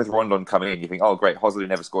so even with Rondon coming in, you think, oh, great, Joselu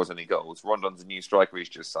never scores any goals. Rondon's a new striker he's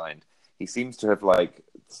just signed. He seems to have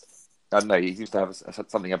he seems to have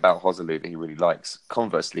something about Joselu that he really likes.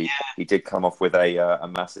 Conversely, he did come off with a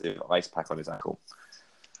massive ice pack on his ankle.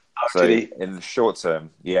 So in the short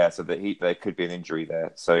term, so that there could be an injury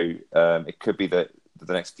there. So it could be that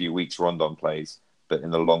the next few weeks Rondon plays, but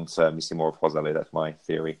in the long term, you see more of Joselu. That's my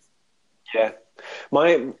theory. Yeah.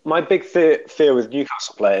 My big fear with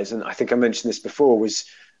Newcastle players, and I think I mentioned this before, was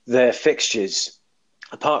their fixtures,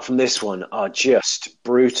 apart from this one, are just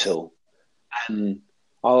brutal.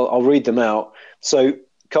 I'll read them out. So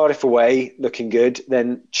Cardiff away, looking good.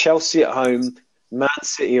 Then Chelsea at home, Man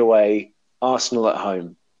City away, Arsenal at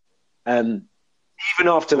home. Even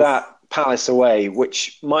after that, Palace away,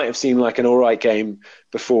 which might have seemed like an all right game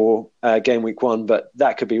before game week 1, but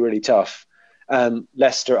that could be really tough.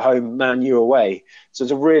 Leicester at home, Man U away. So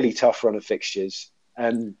it's a really tough run of fixtures.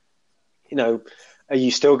 Are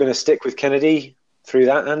you still going to stick with Kennedy through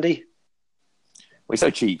that, Andy? Well, he's so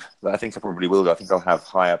cheap that I think I probably will. I think I'll have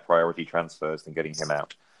higher priority transfers than getting him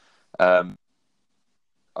out.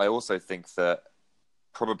 I also think that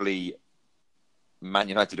probably Man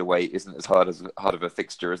United away isn't as hard of a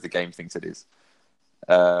fixture as the game thinks it is.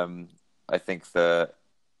 I think that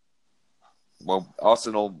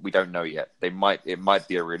Arsenal, we don't know yet. It might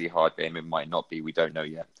be a really hard game. It might not be. We don't know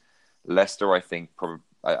yet. Leicester, I think,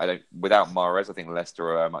 without Mahrez, I think Leicester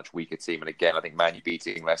are a much weaker team. And again, I think Man U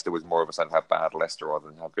beating Leicester was more of a sign of how bad Leicester are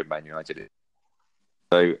than how good Man United is.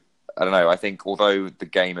 So, I don't know. I think although the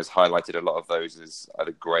game has highlighted a lot of those as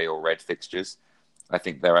either grey or red fixtures, I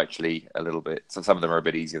think they're actually a little bit. Some of them are a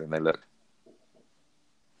bit easier than they look.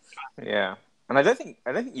 Yeah, and I don't think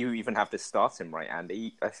you even have to start him, right,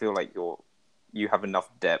 Andy? I feel like you have enough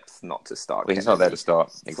depth not to start. Well, he's not there to start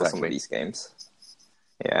exactly for some of these games.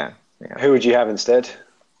 Yeah. Who would you have instead?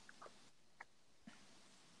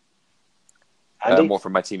 Andy? More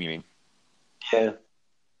from my team, you mean? Yeah.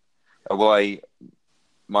 Well,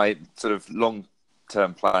 my sort of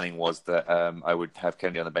long-term planning was that I would have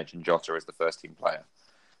Kennedy on the bench and Jota as the first-team player.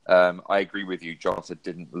 I agree with you. Jota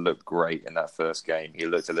didn't look great in that first game. He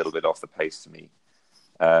looked a little bit off the pace to me.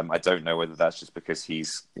 I don't know whether that's just because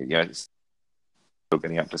he's still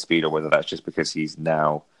getting up to speed, or whether that's just because he's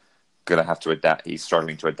now going to have to adapt. He's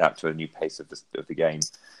struggling to adapt to a new pace of the game.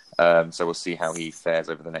 So we'll see how he fares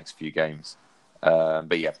over the next few games.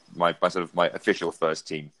 But yeah, my official first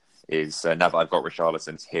team is now that I've got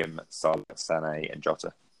Richarlison, it's him, Salah, Sané, and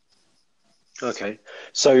Jota. Okay,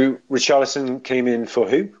 so Richarlison came in for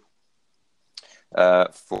who?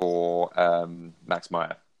 For Max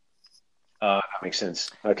Meyer. That makes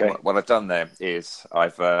sense. Okay. What I've done there is I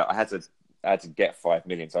had to get 5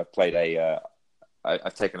 million, so I've played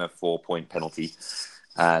I've taken a 4-point penalty,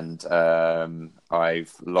 and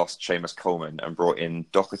I've lost Seamus Coleman and brought in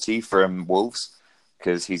Doherty from Wolves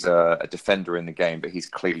because he's a defender in the game, but he's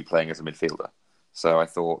clearly playing as a midfielder. So I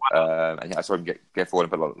thought, and I saw him get forward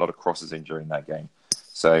and put a lot of crosses in during that game.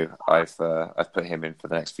 So I've put him in for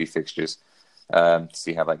the next few fixtures to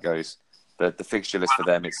see how that goes. The fixture list for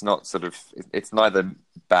them, it's neither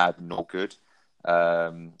bad nor good.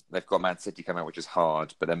 They've got Man City coming out, which is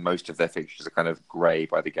hard, but then most of their fixtures are kind of grey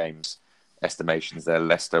by the game's estimations. They're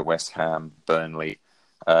Leicester, West Ham, Burnley.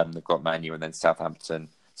 They've got Man U and then Southampton.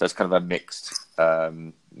 So it's kind of a mixed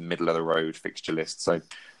middle of the road fixture list. So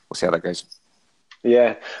we'll see how that goes.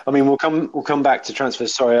 Yeah, I mean, we'll come back to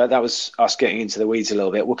transfers. Sorry, that was us getting into the weeds a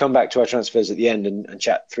little bit. We'll come back to our transfers at the end and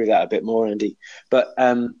chat through that a bit more, Andy. But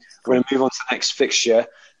we're going to move on to the next fixture.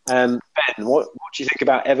 Ben, what do you think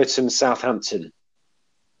about Everton Southampton?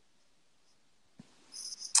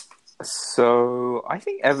 So I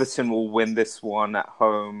think Everton will win this one at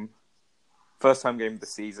home. First home game of the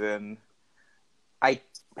season. I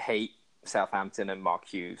hate Southampton and Mark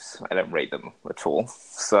Hughes. I don't rate them at all.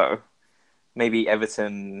 So maybe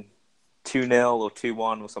Everton 2-0 or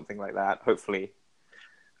 2-1 or something like that. Hopefully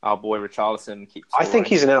our boy Richarlison keeps scoring. I think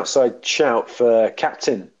he's an outside shout for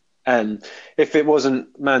captain. If it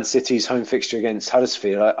wasn't Man City's home fixture against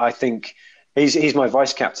Huddersfield, I think he's my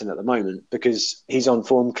vice captain at the moment because he's on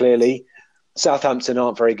form clearly. Southampton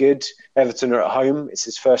aren't very good. Everton are at home. It's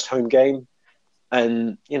his first home game.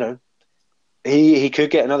 And, he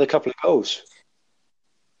could get another couple of goals.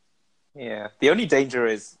 Yeah. The only danger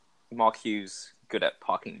is Mark Hughes good at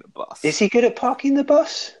parking the bus. Is he good at parking the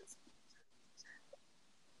bus?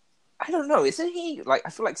 I don't know. Isn't he?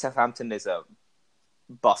 I feel like Southampton is a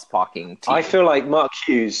bus parking team. I feel like Mark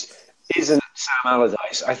Hughes isn't Sam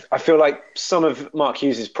Allardyce. I feel like some of Mark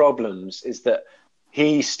Hughes' problems is that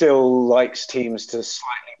he still likes teams to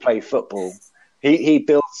slightly play football. He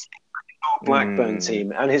builds a Blackburn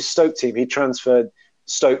team and his Stoke team. He transferred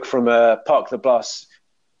Stoke from a park the bus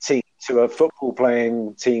team to a football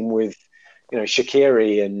playing team with,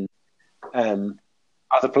 Shaqiri and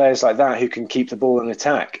other players like that who can keep the ball in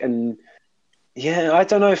attack. And yeah, I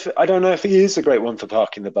don't know if he is a great one for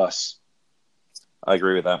parking the bus. I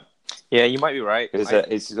agree with that. Yeah, you might be right.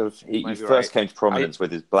 He first came to prominence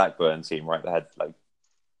with his Blackburn team, right? They had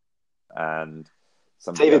and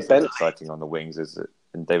somebody David else Bentley. exciting on the wings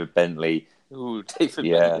and David Bentley. Ooh,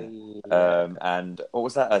 David Bentley. And what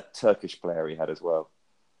was that? A Turkish player he had as well.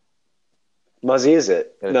 Muzzy, is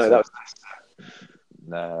it? No, that was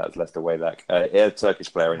No, that's Leicester way back. He had a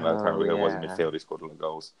Turkish player in there. I can't remember who it was in midfield. He scored a lot of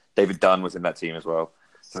goals. David Dunn was in that team as well.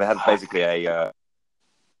 So they had basically a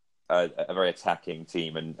very attacking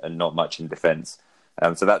team and not much in defence.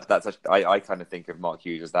 So I kind of think of Mark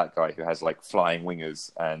Hughes as that guy who has flying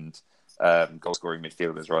wingers and goal scoring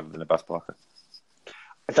midfielders rather than a bus parker.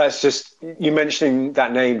 That's just you mentioning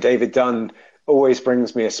that name, David Dunn, always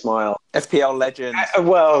brings me a smile. FPL legend.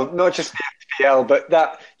 Well, not just the FPL, but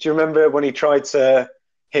that. Do you remember when he tried to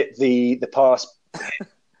hit the pass?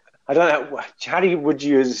 I don't know. How would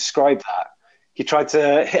you describe that? He tried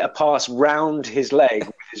to hit a pass round his leg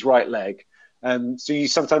with his right leg. So you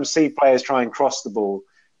sometimes see players try and cross the ball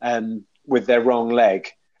with their wrong leg.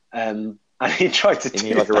 And he tried to You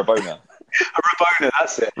mean like a Rabona? A Rabona,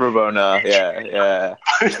 that's it. Rabona, yeah.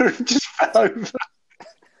 Just fell over.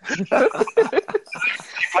 He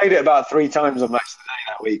played it about 3 times on Match of the Day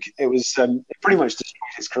that week. It was it pretty much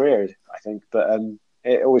destroyed his career, I think. But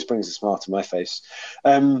it always brings a smile to my face.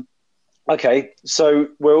 Okay, so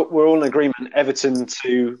we're all in agreement. Everton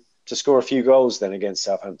to score a few goals then against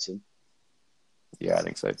Southampton. Yeah, I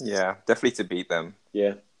think so. Yeah, definitely to beat them.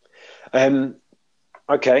 Yeah.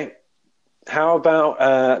 Okay. How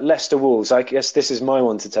about Leicester Wolves? I guess this is my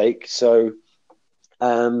one to take. So,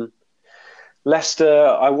 Leicester,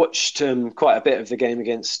 I watched quite a bit of the game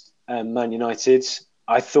against Man United.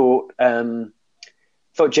 I thought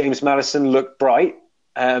James Maddison looked bright.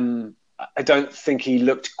 I don't think he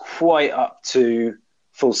looked quite up to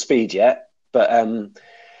full speed yet, but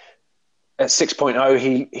at 6.0,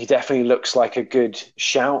 he definitely looks like a good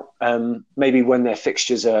shout. Maybe when their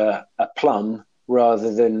fixtures are a plum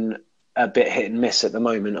rather than a bit hit and miss at the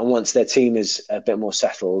moment, and once their team is a bit more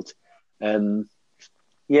settled,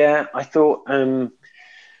 yeah, I thought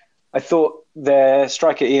their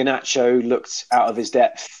striker Iheanacho looked out of his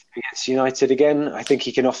depth against United again. I think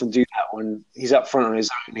he can often do that when he's up front on his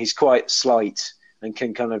own. He's quite slight and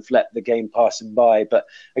can kind of let the game pass him by. But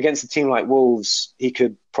against a team like Wolves, he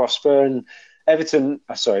could prosper. And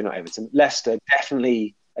Leicester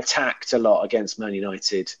definitely attacked a lot against Man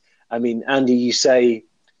United. I mean, Andy, you say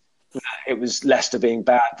it was Leicester being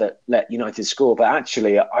bad that let United score, but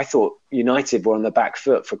actually I thought United were on the back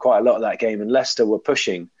foot for quite a lot of that game, and Leicester were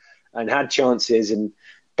pushing and had chances. And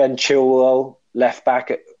Ben Chilwell, left back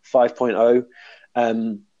at 5.0,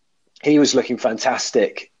 he was looking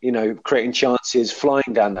fantastic, creating chances,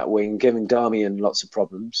 flying down that wing, giving Darmian lots of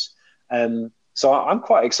problems. So I'm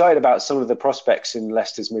quite excited about some of the prospects in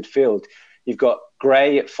Leicester's midfield. You've got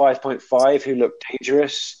Gray at 5.5, who looked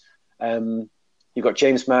dangerous. You've got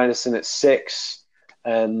James Maddison at 6.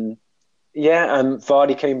 Vardy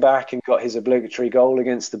came back and got his obligatory goal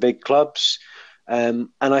against the big clubs. And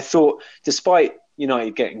I thought, despite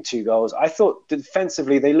United getting 2 goals, I thought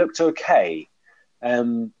defensively they looked okay.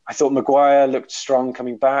 I thought Maguire looked strong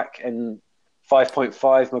coming back, and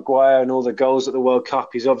 5.5 Maguire and all the goals at the World Cup,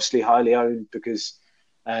 he's obviously highly owned because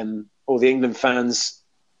all the England fans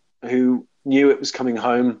who knew it was coming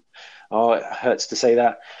home, it hurts to say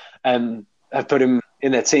that, have put him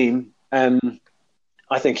in their team.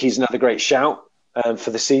 I think he's another great shout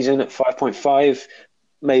for the season at 5.5.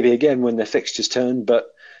 Maybe again when the fixtures turn,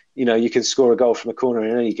 but you can score a goal from a corner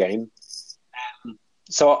in any game.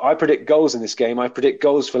 So I predict goals in this game. I predict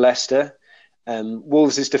goals for Leicester.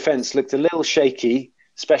 Wolves' defence looked a little shaky,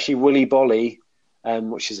 especially Willy Bolly,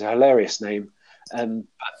 which is a hilarious name. I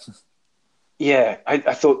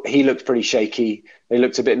thought he looked pretty shaky. They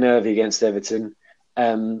looked a bit nervy against Everton.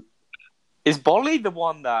 Is Bolly the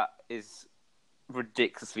one that is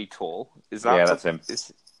ridiculously tall? Is that? Yeah, that's him.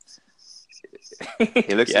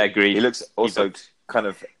 He looks. Yeah, I agree. He looks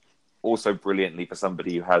also brilliantly for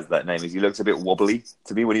somebody who has that name. He looks a bit wobbly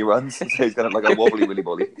to me when he runs. So he's kind of like a wobbly Willy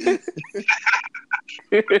Bolly.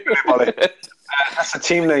 That's a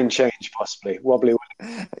team name change, possibly. Wobbly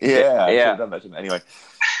Willy. Yeah. Done that, anyway.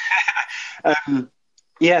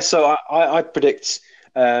 So I predict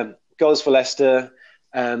goals for Leicester.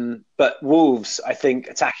 But Wolves, I think,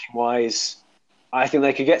 attacking-wise, I think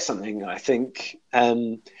they could get something. I think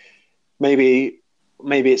maybe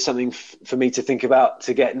it's something for me to think about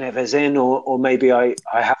to get Neves in, or maybe I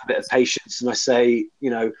have a bit of patience and I say,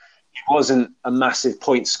 he wasn't a massive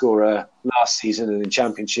point scorer last season and in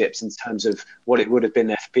championships in terms of what it would have been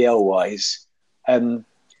FPL-wise. Ben,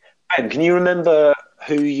 can you remember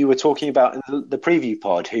who you were talking about in the preview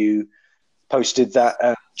pod who posted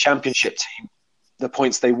that championship team, the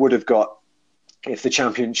points they would have got if the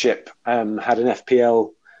championship had an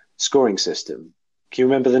FPL scoring system? Can you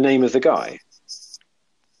remember the name of the guy?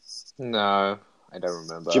 No, I don't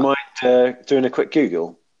remember. Do you mind doing a quick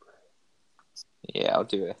Google? Yeah, I'll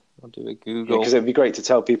do it. I'll do a Google. Because it'd be great to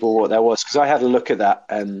tell people what that was. Because I had a look at that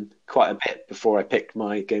quite a bit before I picked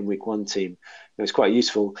my Game Week 1 team. It was quite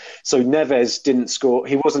useful. So Neves didn't score.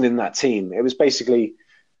 He wasn't in that team. It was basically,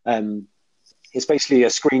 it's basically a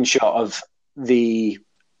screenshot of the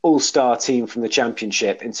all-star team from the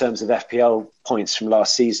championship in terms of FPL points from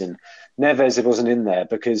last season. Neves, it wasn't in there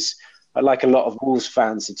because, like a lot of Wolves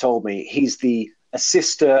fans have told me, he's the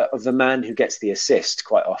assister of the man who gets the assist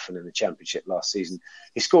quite often in the championship last season.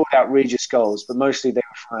 He scored outrageous goals, but mostly they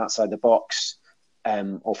were from outside the box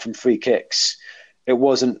or from free kicks. It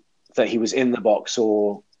wasn't that he was in the box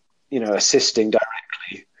or, assisting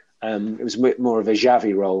directly. It was more of a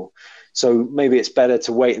Xavi role. So maybe it's better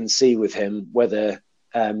to wait and see with him whether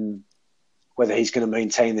he's going to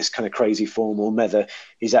maintain this kind of crazy form or whether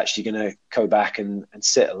he's actually going to go back and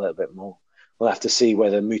sit a little bit more. We'll have to see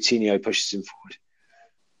whether Moutinho pushes him forward.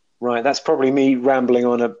 Right, that's probably me rambling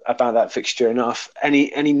on about that fixture enough.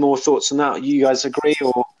 Any more thoughts on that? You guys agree,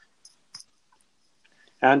 or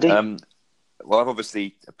Andy? Well, I've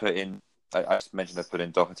obviously put in. I just mentioned I've put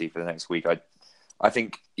in Doherty for the next week. I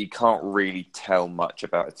think you can't really tell much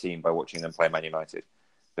about a team by watching them play Man United.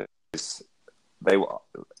 Because they were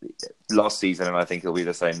last season, and I think it'll be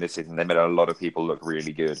the same this season. They made a lot of people look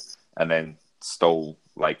really good, and then stole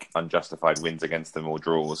unjustified wins against them or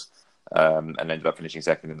draws, and ended up finishing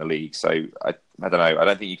second in the league. So I don't know. I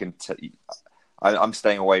don't think you can. I'm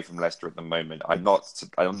staying away from Leicester at the moment. I'm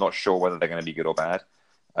not sure whether they're going to be good or bad.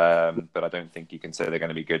 But I don't think you can say they're going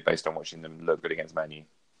to be good based on watching them look good against Man U.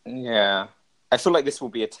 Yeah. I feel like this will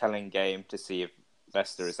be a telling game to see if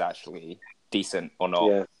Leicester is actually decent or not.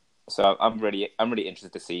 Yeah. So I'm really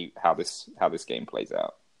interested to see how this game plays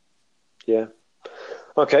out. Yeah.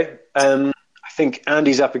 Okay. I think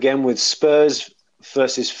Andy's up again with Spurs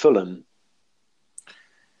versus Fulham.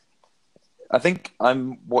 I think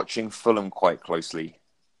I'm watching Fulham quite closely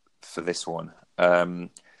for this one.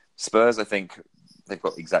 Spurs, I think they've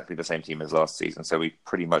got exactly the same team as last season, so we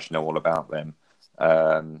pretty much know all about them.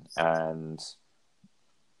 And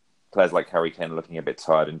players like Harry Kane are looking a bit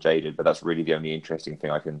tired and jaded, but that's really the only interesting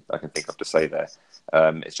thing I can think of to say there.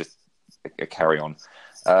 It's just a carry on.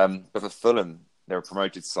 But for Fulham, they're a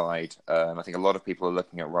promoted side. I think a lot of people are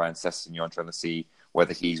looking at Ryan Sessegnon trying to see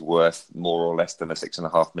whether he's worth more or less than the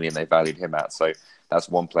 $6.5 million they valued him at. So that's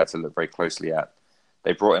one player to look very closely at.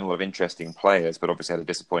 They brought in a lot of interesting players, but obviously had a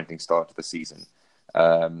disappointing start to the season.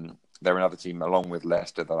 They're another team, along with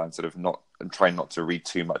Leicester, that I'm trying not to read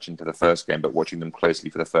too much into the first game, but watching them closely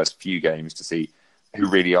for the first few games to see who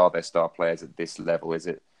really are their star players at this level. Is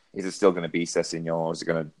it still going to be Sessegnon, or is it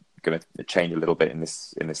going to change a little bit in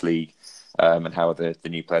this league? And how are the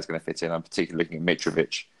new players going to fit in? I'm particularly looking at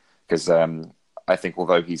Mitrovic because I think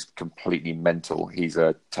although he's completely mental, he's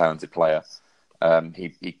a talented player.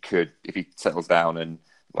 He could, if he settles down and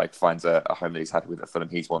finds a home that he's happy with at Fulham,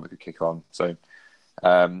 he's one that could kick on. So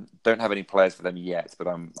don't have any players for them yet, but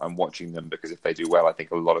I'm watching them because if they do well, I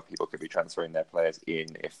think a lot of people could be transferring their players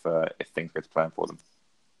in if things go to plan for them.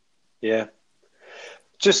 Yeah.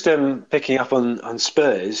 Just picking up on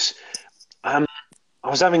Spurs, I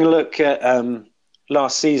was having a look at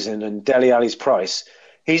last season and Dele Alli's price.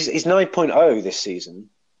 He's 9.0 this season.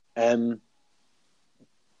 Do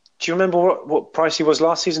you remember what price he was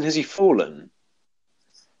last season? Has he fallen?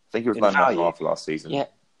 I think he was 9.5 last season. Yeah.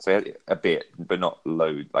 So a bit, but not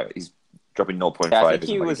low. He's dropping 0.5. Yeah, I think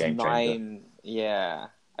he was 9. Yeah,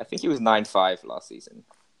 I think he was 9.5 last season.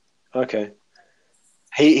 Okay.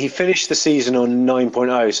 He finished the season on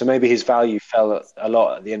 9.0, so maybe his value fell a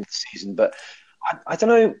lot at the end of the season. But I don't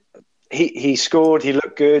know. He scored. He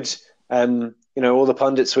looked good. All the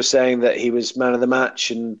pundits were saying that he was man of the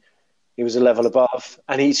match and he was a level above.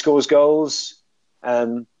 And he scores goals.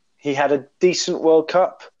 He had a decent World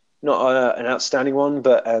Cup, not an outstanding one,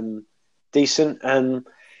 but decent.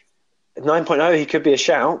 9.0, he could be a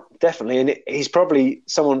shout, definitely. And he's probably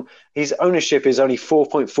someone, his ownership is only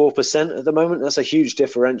 4.4% at the moment. That's a huge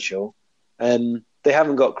differential. They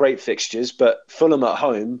haven't got great fixtures, but Fulham at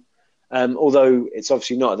home, although it's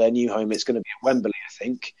obviously not their new home, it's going to be at Wembley, I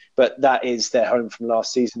think. But that is their home from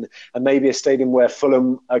last season. And maybe a stadium where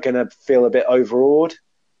Fulham are going to feel a bit overawed.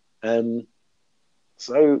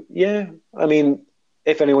 So, yeah, I mean,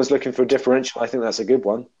 if anyone's looking for a differential, I think that's a good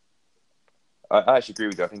one. I actually agree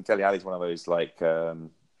with you. I think Dele Alli's one of those,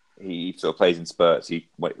 he sort of plays in spurts.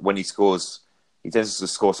 When he scores, he tends to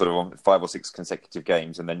score sort of on 5 or 6 consecutive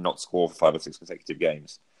games and then not score for 5 or 6 consecutive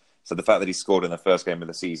games. So the fact that he scored in the first game of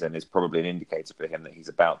the season is probably an indicator for him that he's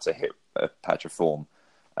about to hit a patch of form.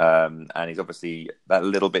 And he's obviously that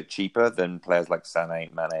little bit cheaper than players like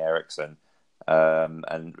Sané, Mane, Eriksen.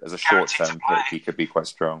 And as a short-term pick, he could be quite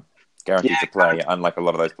strong. Guaranteed to play, unlike a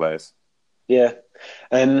lot of those players. Yeah.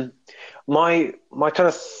 My kind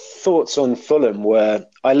of thoughts on Fulham were,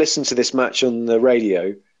 I listened to this match on the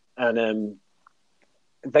radio and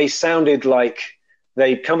they sounded like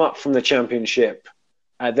they'd come up from the Championship.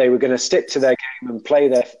 They were going to stick to their game and play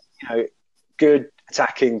their good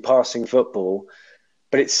attacking, passing football.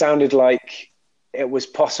 But it sounded like it was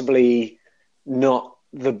possibly not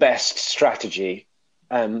the best strategy.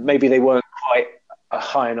 Maybe they weren't quite a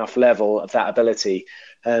high enough level of that ability.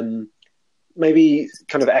 Maybe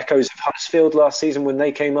kind of echoes of Huddersfield last season when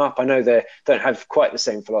they came up. I know they don't have quite the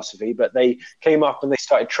same philosophy, but they came up and they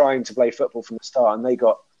started trying to play football from the start, and they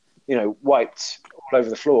got, wiped all over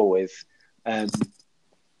the floor with.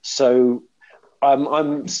 So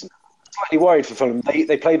I'm slightly worried for Fulham.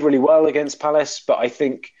 They played really well against Palace, but I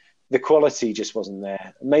think the quality just wasn't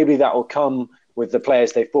there. Maybe that will come with the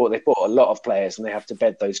players they've bought. They've bought a lot of players, and they have to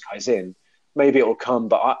bed those guys in. Maybe it will come,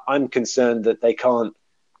 but I'm concerned that they can't,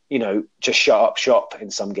 just shut up shop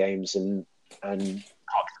in some games and park the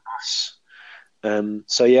bus.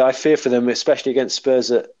 So yeah, I fear for them, especially against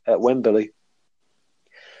Spurs at Wembley.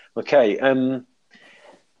 Okay,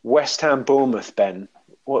 West Ham Bournemouth, Ben.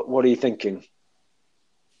 What are you thinking?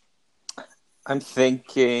 I'm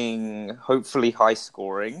thinking hopefully high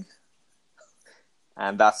scoring,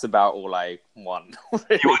 and that's about all I want.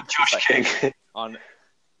 You want Josh King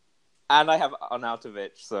and I have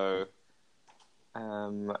Arnautovic, so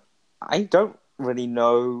I don't really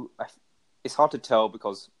know. it's hard to tell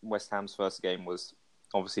because West Ham's first game was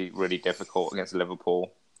obviously really difficult against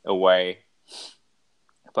Liverpool away.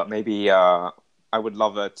 But maybe I would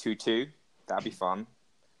love a 2-2. That'd be fun.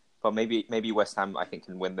 But maybe West Ham, I think,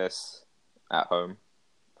 can win this at home.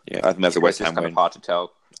 Yeah, I think that's a West Ham It's kind win. of hard to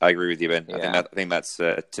tell. I agree with you, Ben. Yeah. I think that's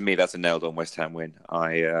to me that's a nailed on West Ham win.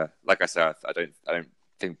 Like I said, I don't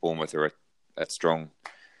think Bournemouth are a strong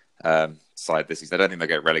side this season. I don't think they'll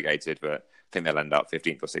get relegated, but I think they'll end up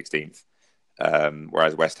 15th or 16th.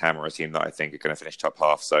 Whereas West Ham are a team that I think are going to finish top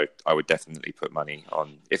half. So I would definitely put money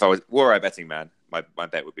on. If I were a betting man, my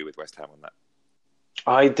bet would be with West Ham on that.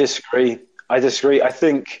 I disagree. I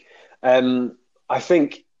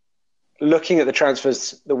think looking at the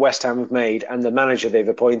transfers that West Ham have made and the manager they've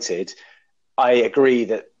appointed, I agree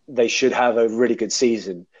that they should have a really good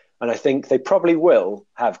season. And I think they probably will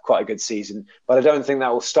have quite a good season, but I don't think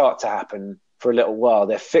that will start to happen for a little while.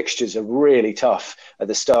 Their fixtures are really tough at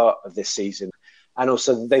the start of this season. And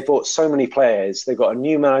also they bought so many players. They've got a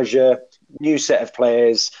new manager, new set of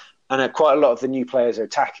players, and quite a lot of the new players are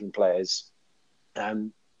attacking players.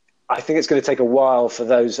 I think it's going to take a while for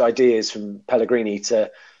those ideas from Pellegrini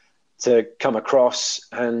to come across,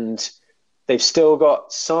 and they've still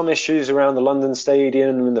got some issues around the London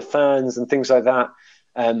Stadium and the fans and things like that.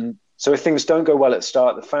 So if things don't go well at the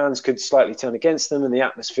start, the fans could slightly turn against them, and the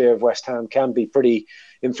atmosphere of West Ham can be pretty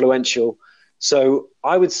influential. So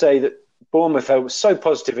I would say that Bournemouth are so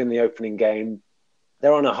positive in the opening game.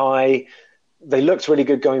 They're on a high. They looked really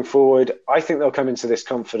good going forward. I think they'll come into this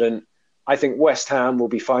confident. I think West Ham will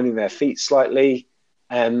be finding their feet slightly.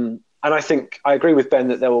 And I think I agree with Ben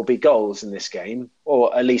that there will be goals in this game,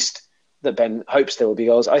 or at least that Ben hopes there will be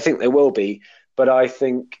goals. I think there will be, but I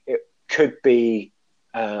think it could be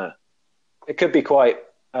quite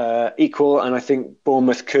equal, and I think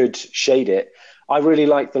Bournemouth could shade it. I really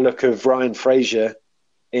like the look of Ryan Fraser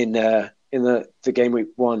in the Game Week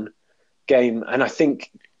 1 game, and I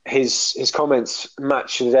think his comments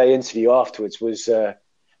match of the day interview afterwards was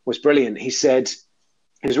brilliant. He said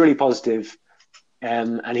he was really positive,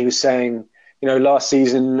 and he was saying, last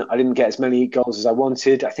season I didn't get as many goals as I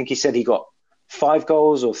wanted. I think he said he got 5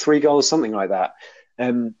 goals or 3 goals, something like that.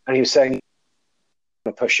 And he was saying, I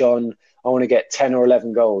want to push on. I want to get 10 or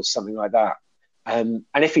 11 goals, something like that. And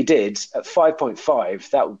if he did at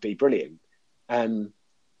 5.5, that would be brilliant.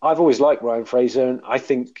 I've always liked Ryan Fraser, and I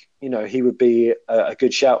think he would be a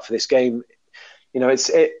good shout for this game.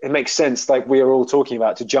 It makes sense, like we are all talking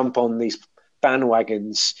about, to jump on these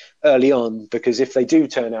bandwagons early on, because if they do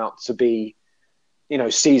turn out to be,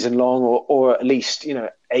 season long or at least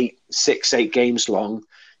 8 games long,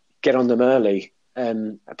 get on them early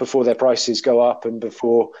before their prices go up and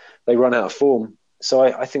before they run out of form. So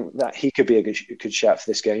I think that he could be a good shout for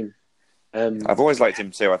this game. I've always liked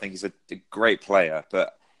him too. I think he's a great player,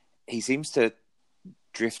 but he seems to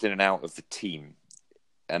drift in and out of the team.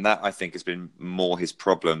 And that, I think, has been more his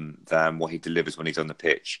problem than what he delivers when he's on the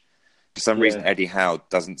pitch. For some reason, Eddie Howe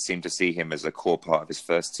doesn't seem to see him as a core part of his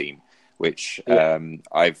first team, which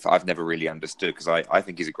I've never really understood, because I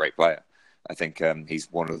think he's a great player. I think he's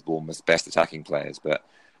one of the Bournemouth's best attacking players. But,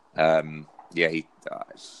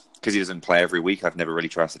 because he doesn't play every week, I've never really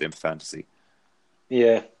trusted him for fantasy.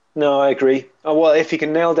 Yeah. No, I agree. Oh, well, if he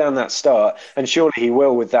can nail down that start, and surely he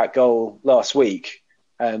will with that goal last week,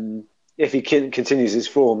 if he continues his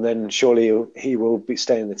form, then surely he will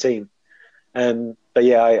stay in the team. But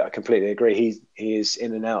yeah, I completely agree. He is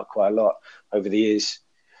in and out quite a lot over the years.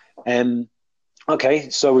 Okay,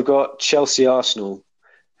 so we've got Chelsea-Arsenal.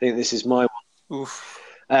 I think this is my one.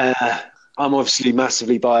 I'm obviously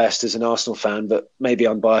massively biased as an Arsenal fan, but maybe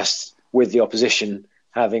I'm biased with the opposition,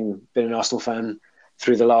 having been an Arsenal fan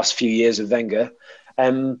through the last few years of Wenger.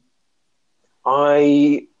 I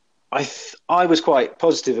was quite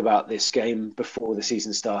positive about this game before the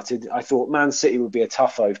season started. I thought Man City would be a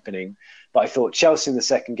tough opening, but I thought Chelsea in the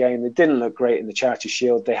second game, they didn't look great in the Charity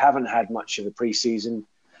Shield. They haven't had much of a pre-season.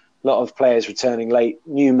 A lot of players returning late,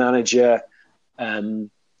 new manager,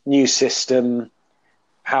 new system.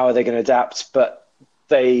 How are they going to adapt? But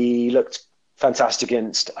they looked fantastic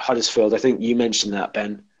against Huddersfield. I think you mentioned that,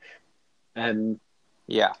 Ben.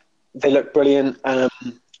 Yeah. They look brilliant,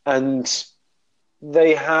 and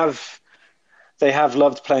they have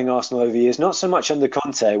loved playing Arsenal over the years. Not so much under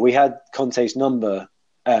Conte. We had Conte's number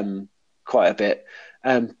quite a bit,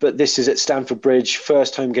 but this is at Stamford Bridge,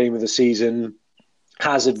 first home game of the season.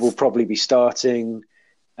 Hazard will probably be starting.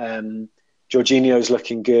 Jorginho's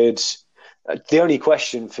looking good. The only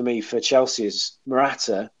question for me for Chelsea is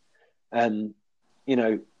Morata. Can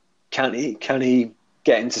he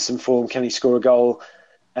get into some form? Can he score a goal?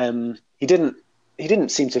 He didn't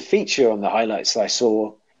seem to feature on the highlights that I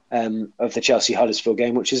saw of the Chelsea-Huddersfield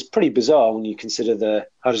game, which is pretty bizarre when you consider the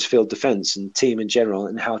Huddersfield defence and team in general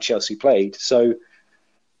and how Chelsea played. So,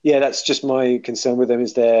 yeah, that's just my concern with them,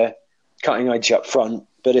 is their cutting edge up front.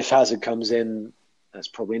 But if Hazard comes in, that's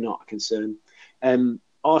probably not a concern.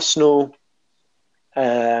 Arsenal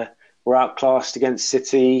were outclassed against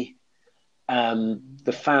City.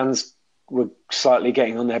 The fans were slightly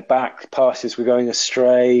getting on their back. Passes were going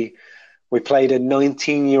astray. We played a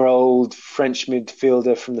 19-year-old French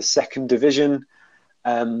midfielder from the second division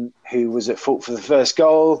who was at fault for the first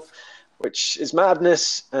goal, which is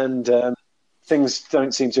madness. And things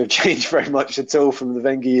don't seem to have changed very much at all from the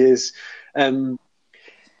Wenger years.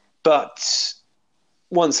 But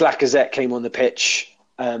once Lacazette came on the pitch,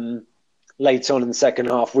 late on in the second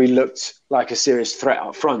half, we looked like a serious threat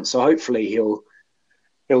up front. So hopefully he'll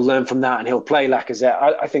learn from that and he'll play Lacazette.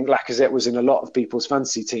 I think Lacazette was in a lot of people's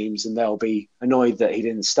fantasy teams and they'll be annoyed that he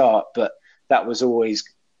didn't start, but that was always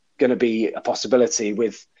going to be a possibility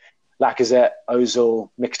with Lacazette,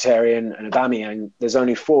 Ozil, Mkhitaryan and Aubameyang. There's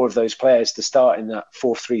only 4 of those players to start in that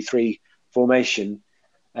 4-3-3 formation.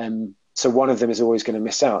 So one of them is always going to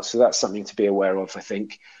miss out. So that's something to be aware of, I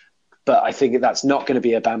think. But I think that's not going to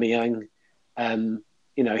be Aubameyang.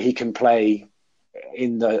 He can play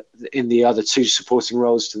in the other 2 supporting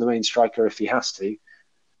roles to the main striker if he has to.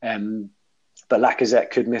 But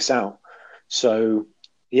Lacazette could miss out. So,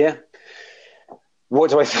 yeah. What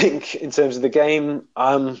do I think in terms of the game?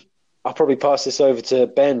 I'll probably pass this over to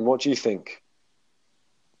Ben. What do you think?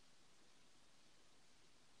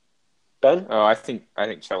 Ben? Oh, I think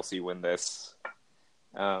Chelsea win this.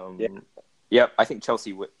 Yep, I think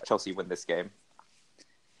Chelsea win this game.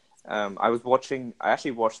 I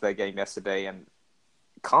actually watched their game yesterday, and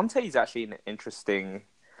Kante is actually an interesting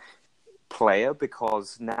player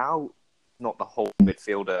because now not the whole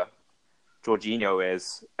midfielder Jorginho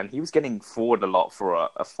is, and he was getting forward a lot for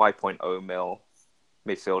a 5.0 mil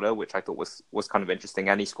midfielder, which I thought was kind of interesting,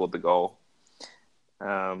 and he scored the goal.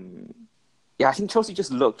 I think Chelsea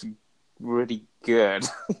just looked really good,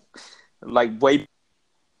 like way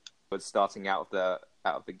good starting out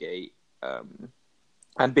of the gate,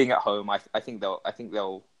 and being at home. I think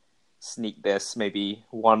they'll sneak this maybe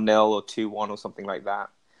 1-0 or 2-1 or something like that.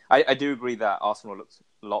 I do agree that Arsenal looked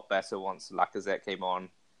a lot better once Lacazette came on,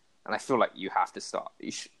 and I feel like you have to start.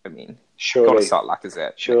 Surely got to start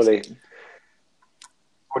Lacazette. Surely.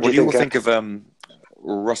 What do you all think of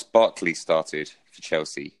Ross Barkley started for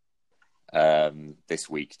Chelsea this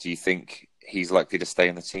week? Do you think he's likely to stay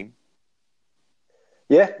in the team?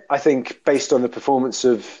 Yeah, I think based on the performance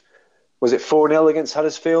of, was it 4-0 against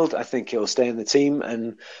Huddersfield? I think he'll stay in the team,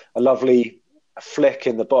 and a lovely flick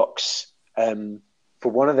in the box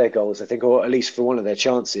for one of their goals, I think, or at least for one of their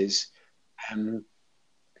chances. I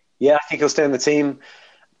think he'll stay in the team,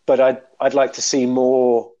 but I'd like to see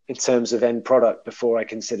more in terms of end product before I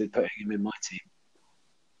considered putting him in my team.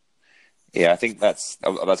 Yeah, I think that's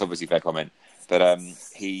obviously a fair comment. But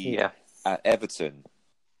at Everton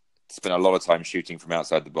spent a lot of time shooting from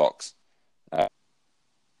outside the box.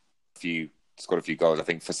 Scored a few goals. I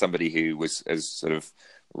think for somebody who was as sort of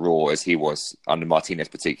raw as he was under Martinez,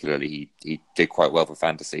 particularly, he did quite well for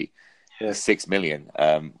fantasy. Yeah. 6 million,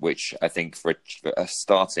 which I think for a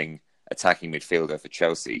starting attacking midfielder for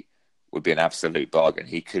Chelsea would be an absolute bargain.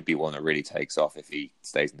 He could be one that really takes off if he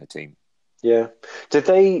stays in the team. Yeah. Did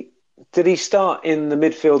he start in the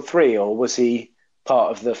midfield 3 or was he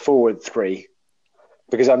part of the forward 3?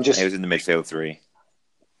 Because he was in the midfield 3.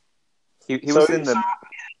 He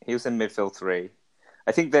was in midfield 3.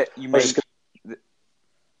 I think that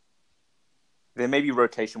there may be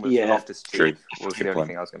rotation with Loftus-Cheek. Was the only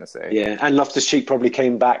thing I was going to say. Yeah, and Loftus-Cheek probably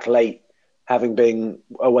came back late, having been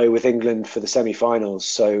away with England for the semi-finals.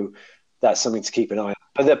 So that's something to keep an eye on.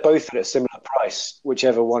 But they're both at a similar price,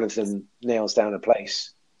 whichever one of them nails down a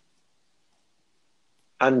place.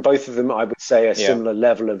 And both of them, I would say, a similar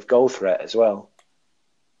level of goal threat as well.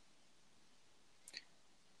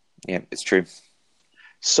 Yeah, it's true.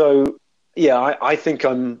 So, I think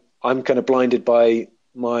I'm kind of blinded by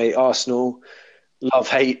my Arsenal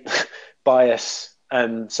love-hate bias.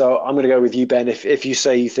 So I'm going to go with you, Ben. If you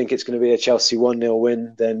say you think it's going to be a Chelsea 1-0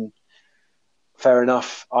 win, then fair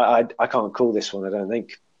enough. I can't call this one, I don't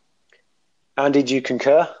think. Andy, do you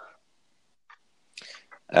concur?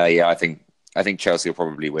 I think Chelsea will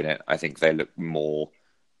probably win it. I think they look more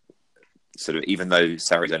sort of, even though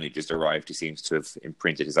Sarri's only just arrived, he seems to have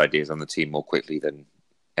imprinted his ideas on the team more quickly than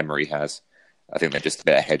Emery has. I think they're just a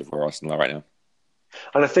bit ahead of where Arsenal are right now.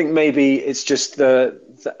 And I think maybe it's just the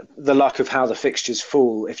luck of how the fixtures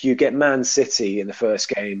fall. If you get Man City in the first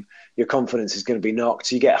game, your confidence is going to be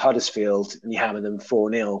knocked. You get Huddersfield and you hammer them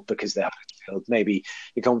 4-0 because they're Huddersfield, maybe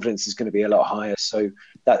your confidence is going to be a lot higher. So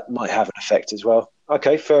that might have an effect as well.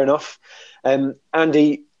 Okay, fair enough.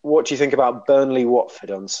 Andy, what do you think about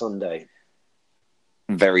Burnley-Watford on Sunday?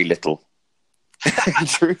 Very little. In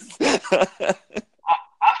truth.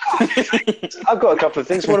 I've got a couple of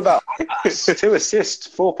things. What about Holebas? 2 assists,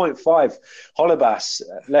 4.5. Holebas,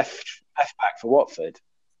 left back for Watford.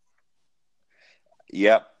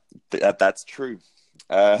 Yeah, that's true.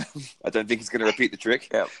 I don't think he's going to repeat the trick.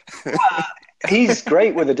 Yeah. He's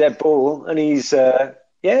great with a dead ball, and he's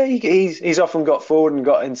often got forward and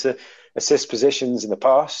got into assist positions in the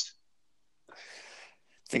past. I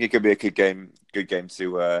think it could be a good game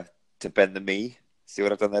to bend the me. See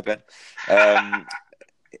what I've done there, Ben?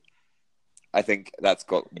 I think that's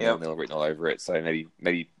got 0-0 written all over it. So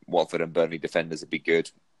maybe Watford and Burnley defenders would be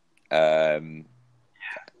good. I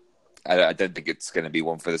don't think it's going to be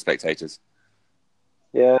one for the spectators.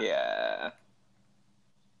 Yeah.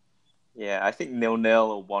 I think 0-0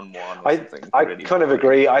 or 1-1. I kind of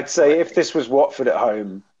agree. I'd say if this was Watford at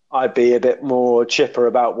home, I'd be a bit more chipper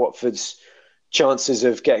about Watford's chances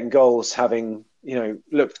of getting goals, having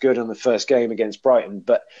looked good on the first game against Brighton.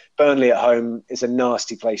 But Burnley at home is a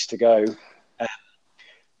nasty place to go.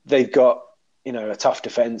 They've got a tough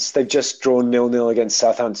defence. They've just drawn 0-0 against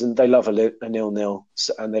Southampton. They love a 0-0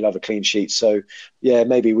 and they love a clean sheet. So yeah,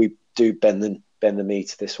 maybe we do bend the knee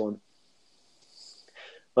to this one.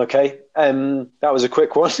 Okay, that was a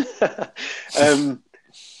quick one. I don't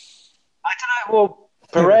know. Well,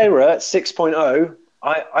 Pereira 6.0.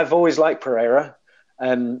 I've always liked Pereira,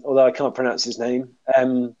 although I can't pronounce his name.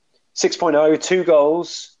 6.0, 2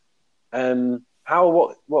 goals. How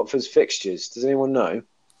are Watford's fixtures? Does anyone know?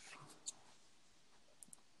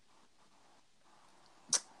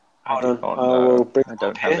 Hold on. I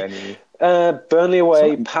don't have any. Burnley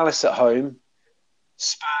away, Palace at home,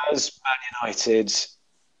 Spurs, Man United,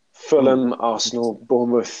 Fulham, Arsenal,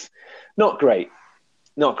 Bournemouth. Not great.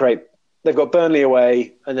 They've got Burnley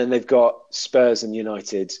away, and then they've got Spurs and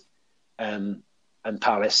United, and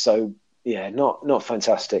Palace. So yeah, not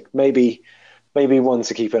fantastic. Maybe one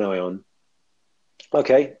to keep an eye on.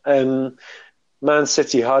 Okay, Man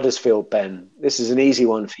City, Huddersfield, Ben. This is an easy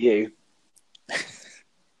one for you.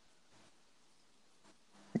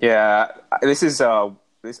 Yeah, this is. I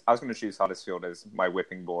was going to choose Huddersfield as my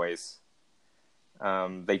whipping boys.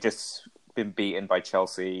 They just been beaten by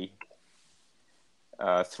Chelsea,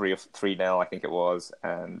 3-0, I think it was,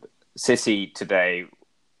 and City today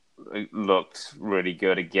looked really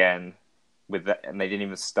good again with that, and they didn't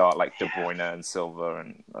even start like De Bruyne and Silva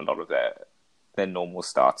and a lot of their normal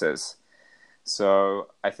starters. So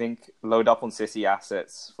I think load up on City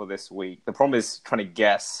assets for this week. The problem is trying to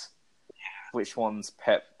guess which ones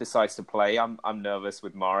Pep decides to play. I'm nervous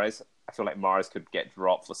with Mahrez. I feel like Mahrez could get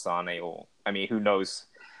dropped for Sane, or who knows?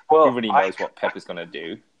 Well, who really knows what Pep is going to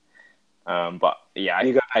do? But yeah,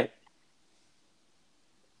 I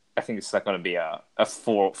think it's like going to be a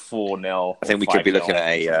 4-0. I think we could be looking at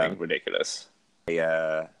a ridiculous.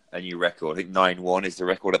 A new record. I think 9-1 is the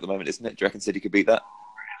record at the moment, isn't it? Do you reckon City could beat that?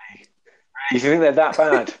 Really? You think they're that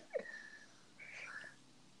bad?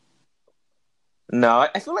 No,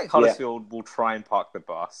 I feel like Huddersfield will try and park the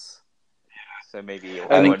bus. So maybe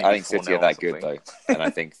I think City are that good though, and I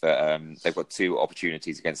think that they've got 2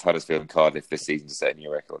 opportunities against Huddersfield and Cardiff this season to set a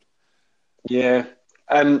new record. Yeah,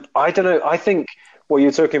 I don't know. I think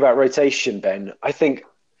you're talking about rotation, Ben. I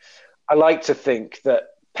like to think that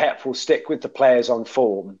Pep will stick with the players on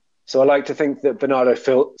form. So I like to think that Bernardo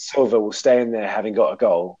Silva will stay in there having got a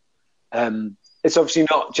goal. It's obviously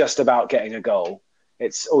not just about getting a goal.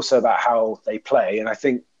 It's also about how they play. And I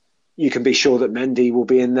think you can be sure that Mendy will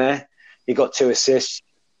be in there. He got 2 assists.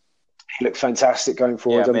 He looked fantastic going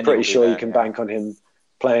forward. I'm pretty sure you can bank on him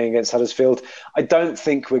playing against Huddersfield. I don't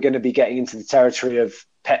think we're going to be getting into the territory of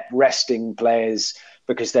Pep resting players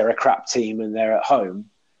because they're a crap team and they're at home.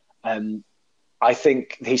 I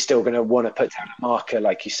think he's still going to want to put down a marker,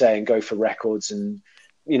 like you say, and go for records and,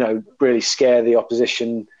 really scare the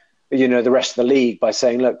opposition, the rest of the league by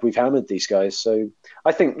saying, look, we've hammered these guys. So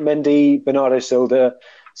I think Mendy, Bernardo Silva,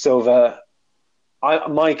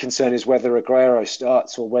 my concern is whether Aguero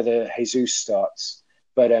starts or whether Jesus starts.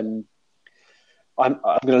 But I'm going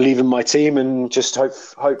to leave him my team and just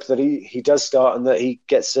hope that he does start and that he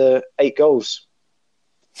gets 8 goals.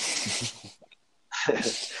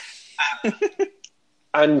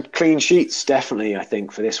 And clean sheets, definitely, I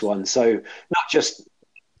think, for this one. So not just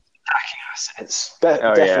attacking assets, but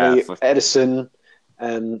definitely Ederson,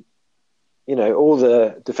 all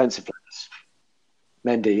the defensive players.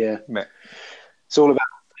 Mendy, yeah. It's all about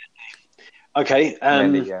Mendy. Okay,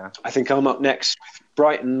 Mendy, yeah. I think I'm up next with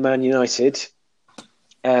Brighton, Man United.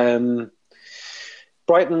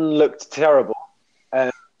 Brighton looked terrible,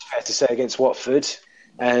 fair to say, against Watford.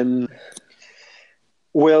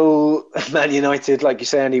 Will Man United, like you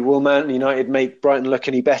say, Andy, will Man United make Brighton look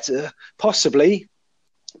any better? Possibly.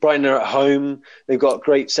 Brighton are at home. They've got a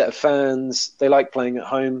great set of fans. They like playing at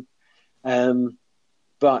home.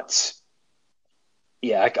 But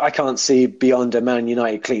yeah, I can't see beyond a Man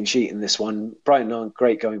United clean sheet in this one. Brighton aren't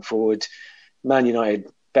great going forward. Man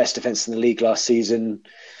United, best defence in the league last season.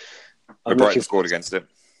 Brighton scored against it.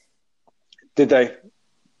 Did they?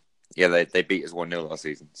 Yeah, they beat us 1-0 last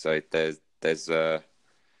season. So there's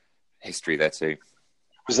history there too.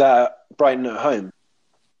 Was that Brighton at home?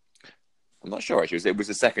 I'm not sure actually. It was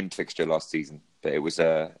the second fixture last season, but it was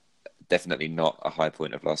definitely not a high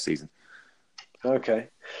point of last season. Okay.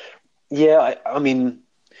 Yeah, I mean,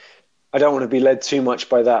 I don't want to be led too much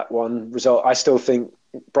by that one result. I still think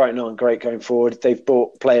Brighton aren't great going forward. They've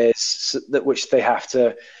bought players which they have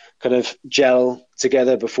to kind of gel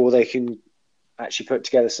together before they can actually put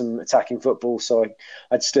together some attacking football. So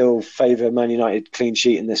I'd still favour Man United clean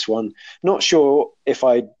sheet in this one. Not sure if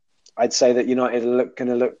I'd say that United are going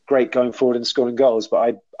to look great going forward and scoring goals,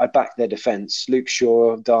 but I back their defence. Luke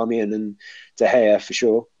Shaw, Darmian and De Gea for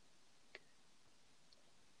sure.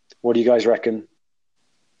 What do you guys reckon?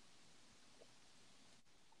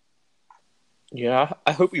 Yeah,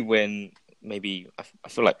 I hope we win. Maybe I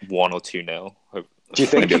feel like 1 or 2-0. Do you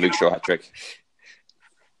think maybe a Luke Shaw hat trick?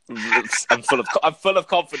 I'm full of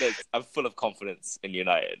confidence. I'm full of confidence in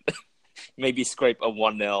United. Maybe scrape a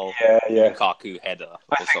 1-0 Lukaku header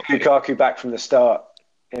or something. Lukaku back from the start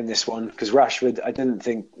in this one because Rashford I didn't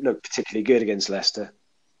think looked particularly good against Leicester.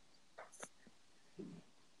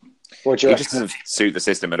 He just doesn't suit the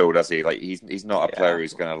system at all, does he? Like he's not a player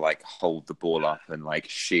who's going to like hold the ball up and like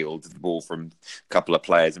shield the ball from a couple of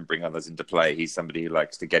players and bring others into play. He's somebody who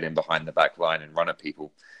likes to get in behind the back line and run at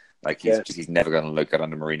people. Like he's never going to look good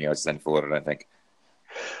under Mourinho as centre forward, I don't think.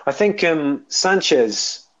 I think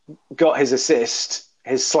Sanchez got his assist,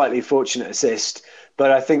 his slightly fortunate assist, but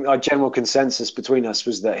I think our general consensus between us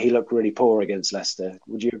was that he looked really poor against Leicester.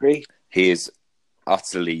 Would you agree? He is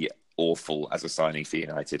utterly awful as a signing for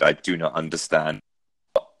United. I do not understand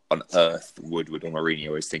what on earth Woodward or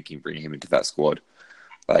Mourinho is thinking bringing him into that squad.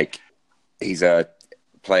 Like he's a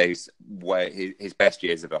player where his best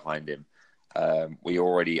years are behind him. We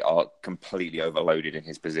already are completely overloaded in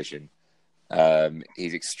his position.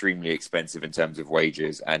 He's extremely expensive in terms of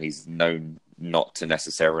wages, and he's known not to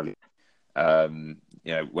necessarily, when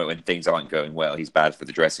things aren't going well, he's bad for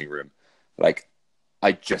the dressing room. Like,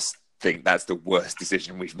 I just think that's the worst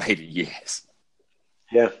decision we've made in years.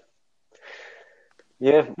 Yeah.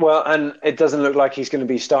 Yeah, well, and it doesn't look like he's going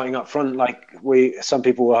to be starting up front like some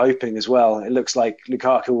people were hoping as well. It looks like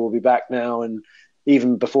Lukaku will be back now, and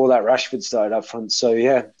even before that, Rashford started up front. So,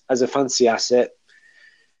 yeah, as a fancy asset,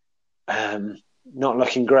 not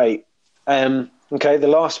looking great. Okay, the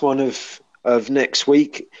last one of next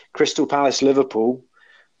week, Crystal Palace, Liverpool.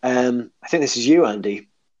 I think this is you, Andy.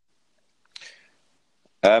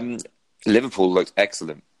 Liverpool looked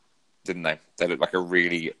excellent, didn't they? They looked like a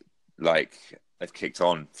really, they've kicked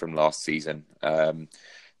on from last season. Naby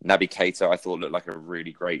Keita, I thought, looked like a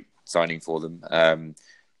really great signing for them.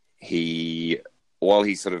 While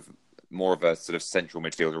he's sort of more of a sort of central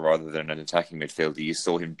midfielder rather than an attacking midfielder, you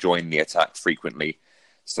saw him join the attack frequently.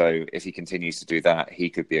 So if he continues to do that,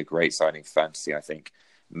 he could be a great signing for fantasy, I think.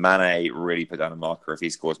 Mane really put down a marker. If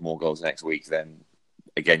he scores more goals next week, then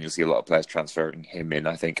again, you'll see a lot of players transferring him in,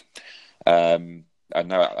 I think. I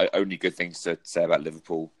know only good things to say about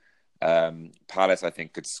Liverpool. Palace, I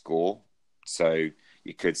think, could score. So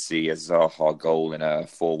you could see a Zaha goal in a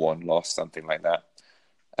 4-1 loss, something like that.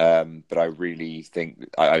 But I really think,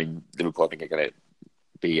 Liverpool, I think, are going to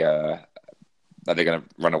be, they're going to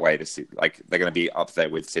run away to see, they're going to be up there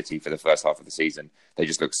with City for the first half of the season. They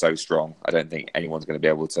just look so strong. I don't think anyone's going to be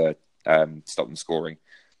able to stop them scoring.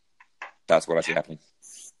 That's what I see happening.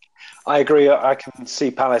 I agree. I can see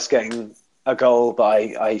Palace getting a goal, but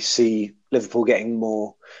I see Liverpool getting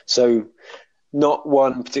more. So not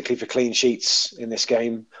one particularly for clean sheets in this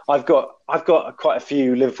game. I've got quite a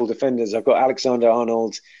few Liverpool defenders. I've got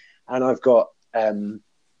Alexander-Arnold, and I've got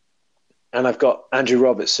Andrew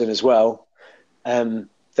Robertson as well. Then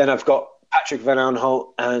I've got Patrick Van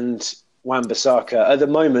Aanholt and Wan-Bissaka. At the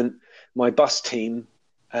moment, my bus team,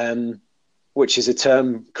 which is a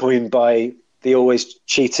term coined by the Always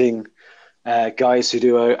Cheating guys who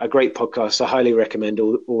do a great podcast. I highly recommend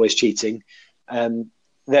Always Cheating.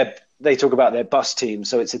 They talk about their bus team.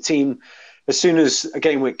 So it's a team, as soon as a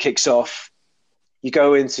game week kicks off, you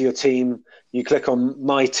go into your team, you click on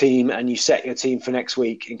My Team, and you set your team for next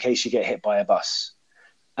week in case you get hit by a bus.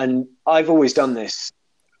 And I've always done this.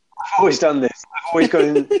 I've always done this. I've always got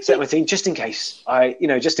to set my team just in case.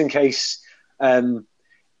 Just in case.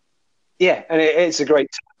 Yeah, and it's a great.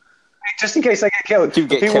 Just in case I get killed, You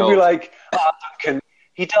get people will be killed. like, "Oh, Duncan,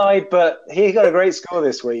 he died, but he got a great score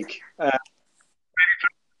this week."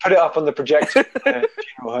 Put it up on the projector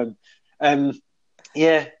funeral home.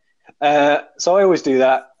 Yeah. So I always do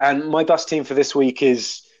that. And my bus team for this week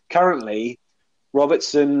is currently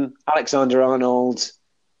Robertson, Alexander-Arnold,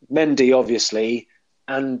 Mendy, obviously,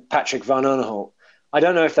 and Patrick Van Aanholt. I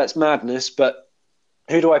don't know if that's madness, but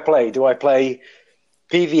who do I play? Do I play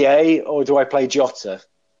PVA or do I play Jota?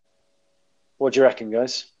 What do you reckon,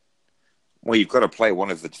 guys? Well, you've got to play one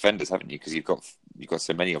of the defenders, haven't you? Because you've got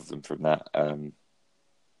so many of them from that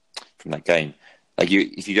game.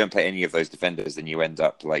 If you don't play any of those defenders, then you end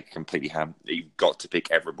up like completely You've got to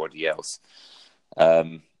pick everybody else.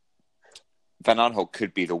 Van Aanholt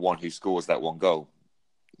could be the one who scores that one goal.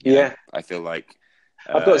 You know, I feel like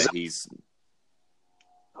he's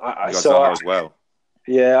got Zaha as well.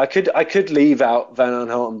 Yeah, I could leave out Van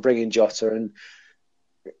Aanholt and bring in Jota, and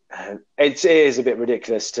it is a bit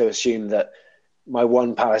ridiculous to assume that my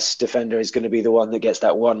one Palace defender is going to be the one that gets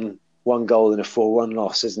that one goal in a 4-1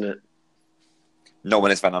 loss, isn't it? Not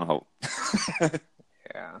when it's Van Aanholt.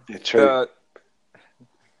 Yeah, true.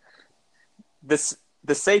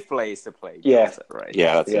 The safe play is to play. Yeah, Jota, right.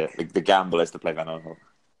 Yeah, that's it. The gamble is to play Van Aanholt.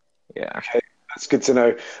 Yeah, okay, that's good to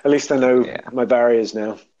know. At least I know my barriers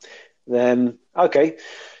now. Then okay,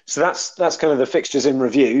 so that's kind of the fixtures in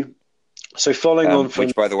review. So following on from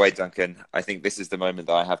which, by the way, Duncan, I think this is the moment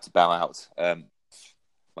that I have to bow out.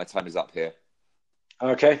 My time is up here.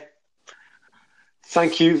 Okay.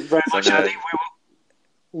 Thank you very much, Andy.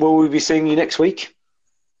 Will we be seeing you next week?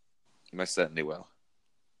 Most certainly will.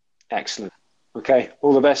 Excellent. Okay,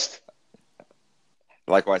 all the best.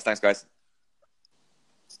 Likewise. Thanks, guys.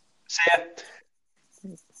 See ya.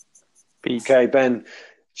 peace. Okay, Ben,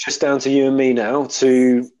 just down to you and me now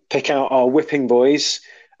to pick out our whipping boys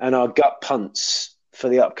and our gut punts for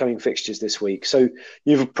the upcoming fixtures this week. So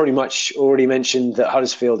you've pretty much already mentioned that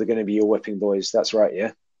Huddersfield are going to be your whipping boys. That's right,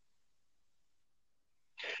 yeah?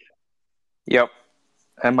 Yep.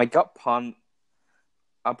 And my gut punt,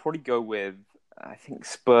 I'll probably go with, I think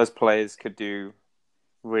Spurs players could do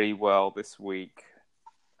really well this week.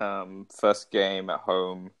 First game at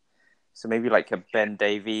home. So maybe like a Ben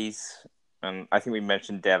Davies. And I think we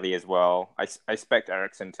mentioned Dele as well. I expect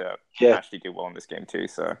Eriksen to actually do well in this game too.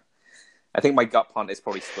 So I think my gut punt is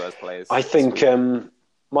probably Spurs players. I think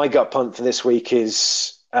my gut punt for this week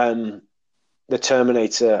is the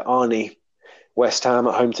Terminator, Arnie, West Ham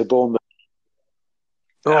at home to Bournemouth.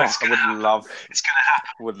 Oh, I would love. It's going to happen.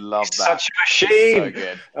 Would love He's that. such a machine.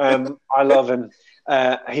 So good. I love him.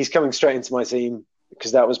 He's coming straight into my team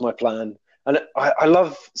because that was my plan. And I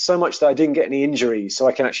love so much that I didn't get any injuries, so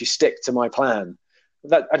I can actually stick to my plan. I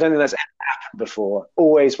don't think that's ever happened before.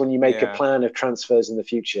 Always when you make a plan of transfers in the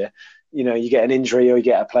future, you get an injury or you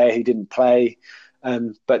get a player who didn't play.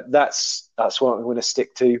 But that's what I'm going to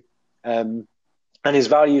stick to. And his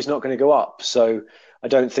value is not going to go up. So I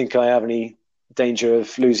don't think I have any danger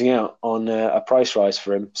of losing out on a price rise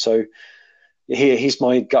for him. So he's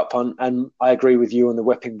my gut punt, and I agree with you on the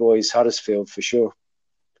whipping boys, Huddersfield for sure.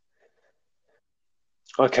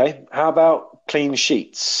 Okay, how about clean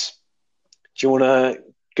sheets? Do you want to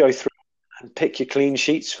go through and pick your clean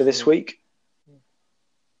sheets for this week?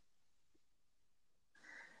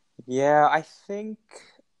 Yeah, I think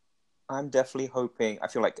I'm definitely hoping. I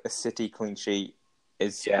feel like a City clean sheet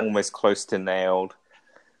is almost close to nailed.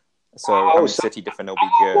 So City defender will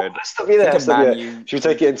be good. Let's stop you there. Should we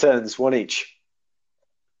take it in turns, one each?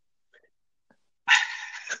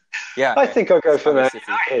 Yeah, I think I'll go for Man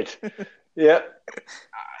United. Yeah.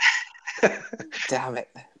 Damn it.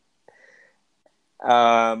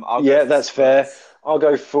 That's fair. I'll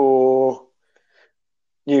go for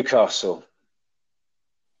Newcastle.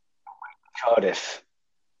 Cardiff.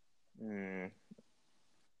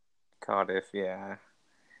 Cardiff, yeah.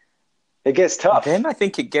 It gets tough. Then I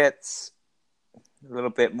think it gets a little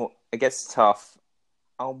bit more. It gets tough.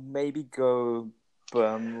 I'll maybe go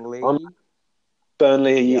Burnley.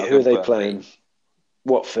 Burnley, who are they playing?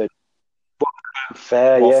 Watford.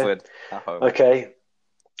 Fair, Watford at home. Okay.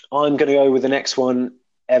 I'm going to go with the next one,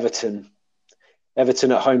 Everton.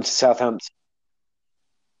 Everton at home to Southampton.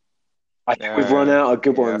 I think we've run out of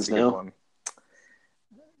good ones now.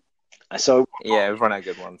 So we've run out of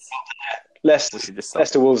good ones.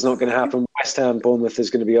 Leicester Wolves not going to happen. West Ham, Bournemouth, there's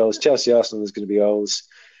going to be goals. Chelsea, Arsenal, there's going to be goals.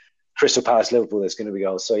 Crystal Palace, Liverpool, there's going to be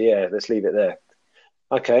goals. So let's leave it there.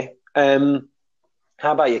 Okay.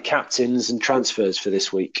 How about your captains and transfers for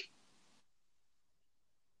this week?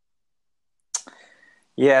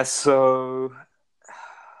 Yeah, so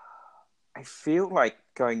I feel like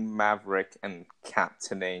going Maverick and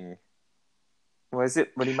captaining. Well, is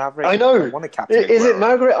it really I Maverick? I know. want to captain Is it Aguero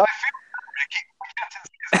Margaret? I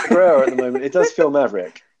feel Aguero at the moment. It does feel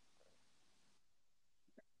Maverick.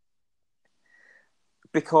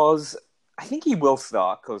 because I think he will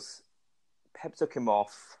start because Pep took him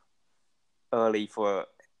off early for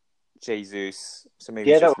Jesus, so maybe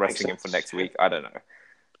Yeah, he's that just would make resting him for sense. next week. I don't know.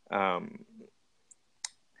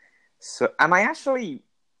 And I actually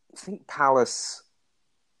think Palace.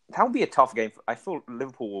 That would be a tough game. I feel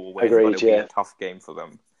Liverpool will win, but Agreed. it'll be a Yeah. tough game for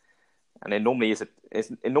them. And it normally is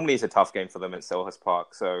a tough game for them at Selhurst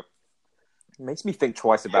Park. So it makes me think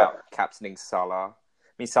twice Yeah. about captaining Salah. I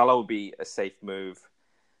mean, Salah would be a safe move.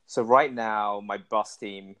 So right now, my bus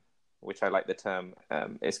team, which I like the term,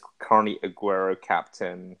 is currently Aguero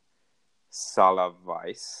captain, Salah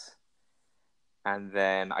vice, and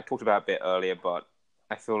then I talked about it a bit earlier, but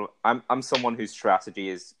I feel I'm someone whose strategy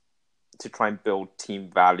is to try and build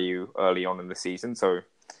team value early on in the season. So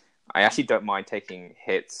I actually don't mind taking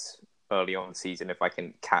hits early on in the season if I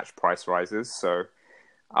can catch price rises. So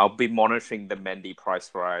I'll be monitoring the Mendy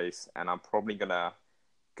price rise, and I'm probably gonna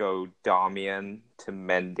go Darmian to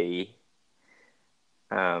Mendy.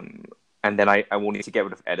 And then I will need to get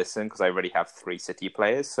rid of Edison because I already have 3 City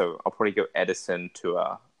players. So I'll probably go Edison to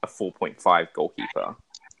a 4.5 goalkeeper.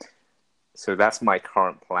 So that's my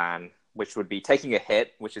current plan, which would be taking a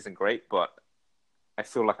hit, which isn't great, but I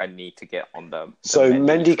feel like I need to get on the So Mendy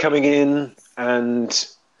Mendy train. coming in and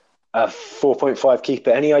a 4.5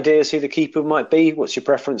 keeper. Any ideas who the keeper might be? What's your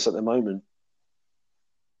preference at the moment?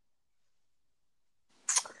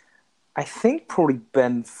 I think probably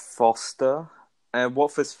Ben Foster.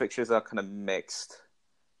 Watford's fixtures are kind of mixed,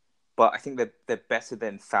 but I think they're better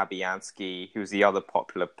than Fabianski, who's the other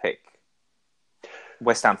popular pick.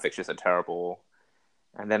 West Ham fixtures are terrible.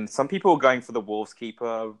 And then some people are going for the Wolves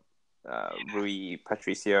keeper, Rui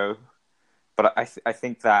Patricio. But I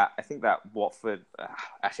think that Watford.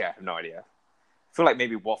 Actually, I have no idea. I feel like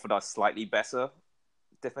maybe Watford are slightly better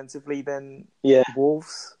defensively than Yeah.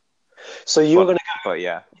 Wolves. So But yeah, you're going to go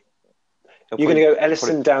it'll probably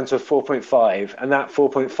Ellison down to a 4.5, and that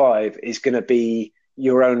 4.5 is going to be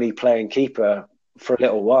your only playing keeper for a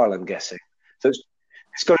little while, I'm guessing. So it's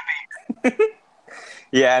got to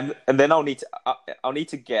yeah, and then I'll need to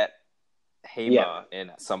get be, yeah. Hamer in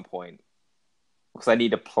at some point because I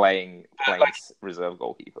need a playing reserve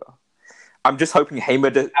goalkeeper. I'm just hoping Hamer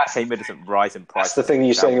doesn't rise in price. That's the thing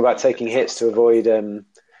you're saying about taking hits to avoid losing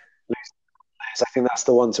players. I think that's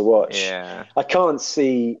the one to watch. Yeah, I can't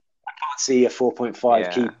see a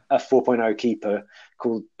 4.5 yeah, a 4.0 keeper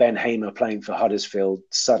called Ben Hamer playing for Huddersfield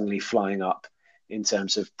suddenly flying up in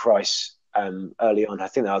terms of price early on. I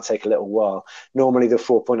think that'll take a little while. Normally the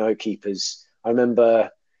 4.0 keepers, I remember,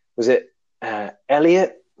 was it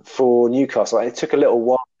Elliott for Newcastle? It took a little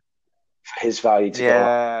while for his value to go up.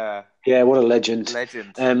 yeah. Yeah, what a legend.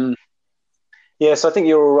 Legend. Yeah, so I think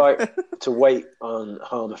you're all right to wait on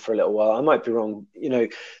Harmer for a little while. I might be wrong.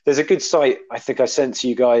 There's a good site I think I sent to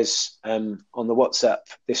you guys on the WhatsApp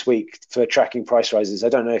this week for tracking price rises. I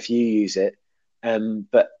don't know if you use it,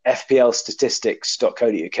 but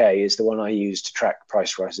fplstatistics.co.uk is the one I use to track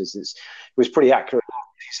price rises. It was pretty accurate last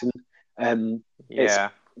season. Yeah.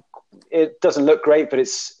 It doesn't look great, but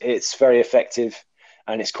it's very effective,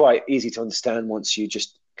 and it's quite easy to understand once you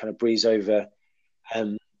just kind of breeze over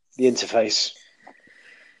the interface.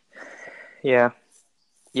 Yeah.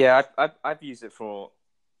 I've used it for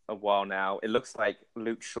a while now. It looks like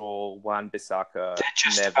Luke Shaw, Wan-Bissaka,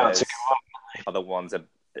 Neves are the ones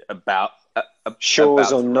about.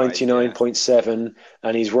 Shaw's about on to rise, 99.7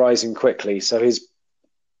 and he's rising quickly. So it's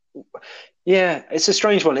a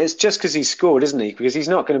strange one. It's just because he's scored, isn't he? Because he's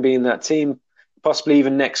not going to be in that team possibly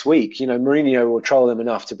even next week. Mourinho will troll them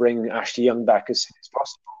enough to bring Ashley Young back as soon as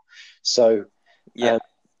possible. So yeah.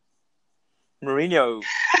 Mourinho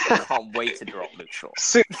can't wait to drop Luke Shaw.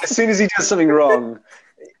 As soon as he does something wrong,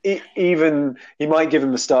 he might give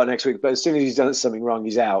him a start next week, but as soon as he's done something wrong,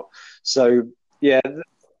 he's out. So the big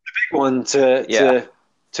one to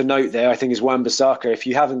note there, I think, is Wan-Bissaka. If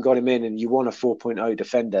you haven't got him in and you want a 4.0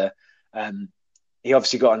 defender, he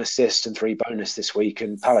obviously got an assist and 3 bonus this week,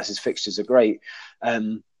 and Palace's fixtures are great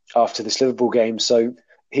after this Liverpool game. So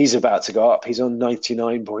he's about to go up. He's on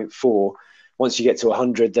 99.4. Once you get to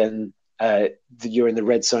 100, then you're in the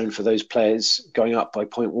red zone for those players going up by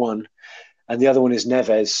 0.1. And the other one is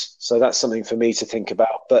Neves. So that's something for me to think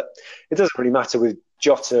about. But it doesn't really matter with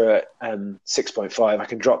Jota at 6.5. I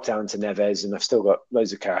can drop down to Neves and I've still got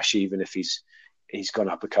loads of cash, even if he's gone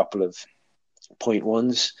up a couple of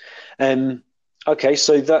 0.1s. Okay,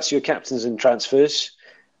 so that's your captains and transfers.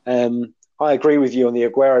 I agree with you on the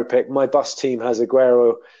Aguero pick. My bus team has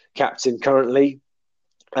Aguero captain currently.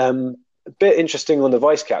 A bit interesting on the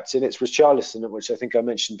vice captain. It's Richarlison, which I think I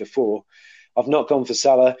mentioned before. I've not gone for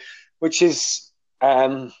Salah, which is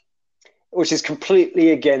um,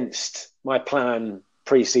 completely against my plan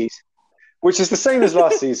pre-season, which is the same as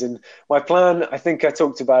last season. My plan, I think I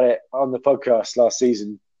talked about it on the podcast last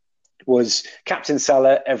season, was captain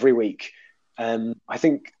Salah every week. I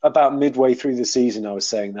think about midway through the season, I was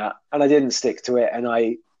saying that, and I didn't stick to it, and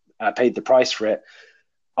I paid the price for it.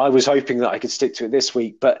 I was hoping that I could stick to it this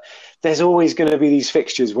week, but there's always going to be these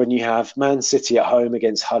fixtures when you have Man City at home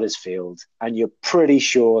against Huddersfield, and you're pretty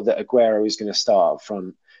sure that Aguero is going to start up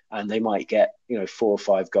front, and they might get 4 or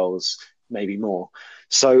 5 goals, maybe more.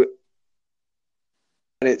 So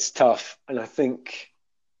it's tough, and I think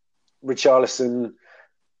Richarlison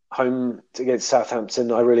home against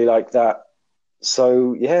Southampton, I really like that.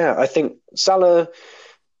 So yeah, I think Salah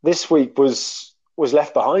this week was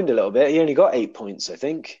left behind a little bit. He only got 8 points, I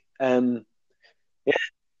think. Yeah,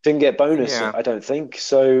 didn't get bonus, Yeah. I don't think.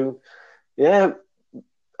 So yeah,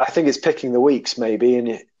 I think it's picking the weeks maybe,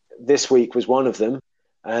 and this week was one of them.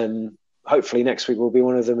 Hopefully next week will be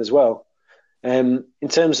one of them as well. In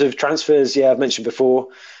terms of transfers, yeah, I've mentioned before,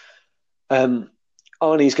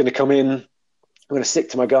 Arnie's going to come in. I'm going to stick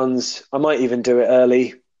to my guns. I might even do it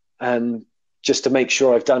early, just to make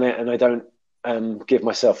sure I've done it and I don't give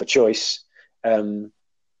myself a choice.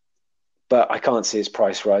 But I can't see his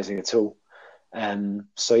price rising at all.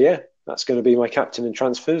 So yeah, that's going to be my captain in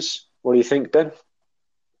transfers. What do you think, Ben?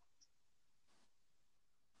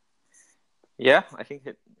 Yeah, I think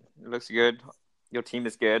it looks good. Your team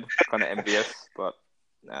is good. Kind of envious, but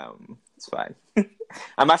it's fine.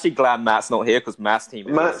 I'm actually glad Matt's not here because Matt's team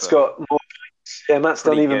is Matt's also got more. Yeah, Matt's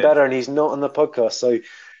done pretty even good. better, and he's not on the podcast. So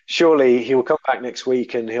surely he will come back next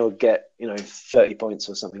week and he'll get 30 points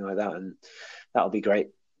or something like that, and that'll be great.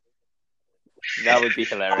 That would be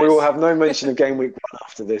hilarious. We will have no mention of game week 1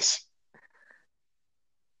 after this.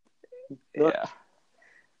 Yeah.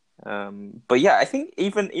 But yeah, I think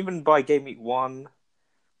even by game week 1,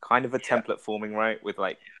 kind of a template forming, right? With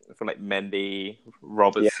for Mendy,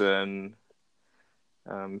 Robertson.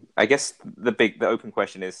 I guess the open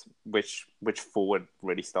question is which forward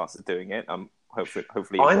really starts doing it.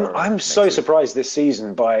 Hopefully. I'm so surprised this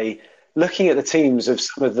season by looking at the teams of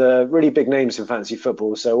some of the really big names in fantasy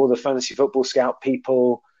football. So all the fantasy football scout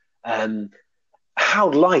people, how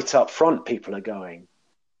light up front people are going.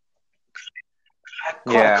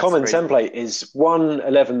 Quite a common template is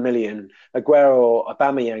 11 million, Aguero or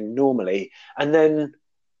Aubameyang normally, and then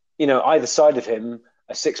either side of him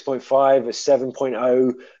a 6.5, a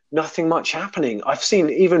 7.0, nothing much happening. I've seen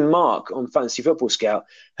even Mark on Fantasy Football Scout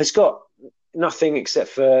has got nothing except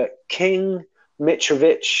for King,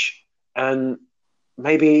 Mitrovic, and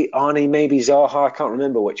maybe Arnie, maybe Zaha. I can't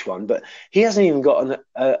remember which one, but he hasn't even got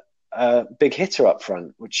a big hitter up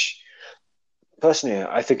front, which personally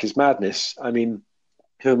I think is madness. I mean,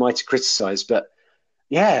 who am I to criticise? But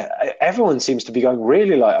yeah, everyone seems to be going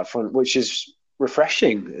really light up front, which is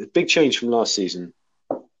refreshing. A big change from last season.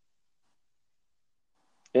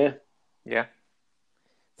 Yeah.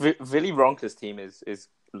 Willy Ronka's team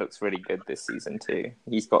looks really good this season too.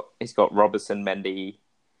 He's got Robertson, Mendy.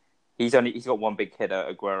 He's got one big hitter,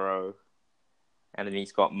 Aguero, and then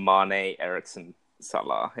he's got Mane, Eriksen,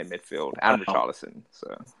 Salah in midfield, and Richarlison.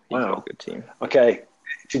 So he's got a good team. Okay,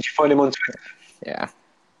 did you find him on Twitter? Yeah.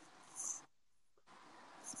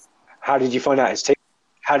 How did you find out his team?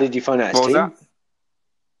 What was that?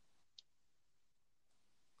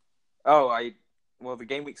 Well, the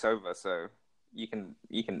game week's over, so you can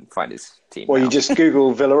find his team. Or now. you just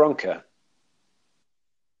Google Villaronka.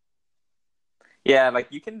 Yeah,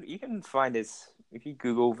 you can find his. If you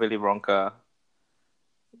Google Willy Ronka,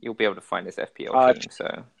 you'll be able to find his FPL team.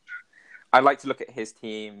 So I like to look at his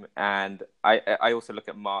team, and I also look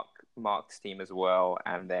at Mark's team as well,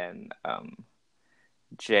 and then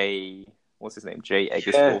what's his name? Jay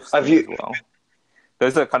Eggerstorff's team as well.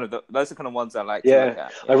 Those are kind of ones I like to look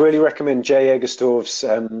at. I really recommend Jay Eggerstorff's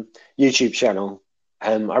YouTube channel.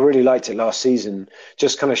 I really liked it last season.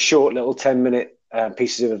 Just kind of short little 10-minute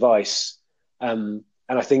pieces of advice. And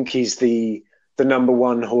I think he's the number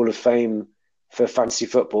one Hall of Fame for fantasy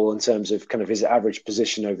football in terms of kind of his average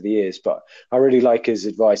position over the years. But I really like his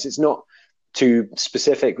advice. It's not too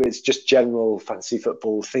specific, but it's just general fantasy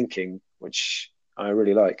football thinking, which I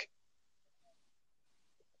really like.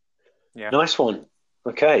 Yeah. Nice one.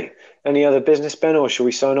 Okay. Any other business, Ben, or shall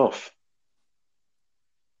we sign off?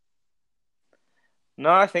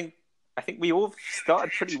 No, I think I think we all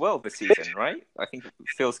started pretty well this season, right? I think it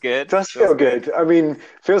feels good. Does feel good. I mean,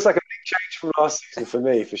 feels like a big change from last season for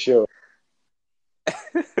me, for sure.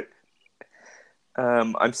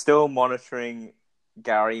 I'm still monitoring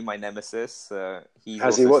Gary, my nemesis. He's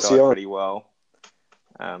Has he? also What's he started on? pretty well.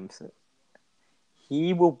 So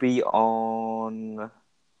he will be on.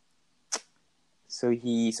 So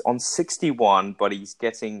he's on 61, but he's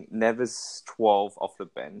getting Neves 12 off the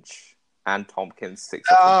bench and Tompkins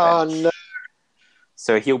 6 off the bench. No.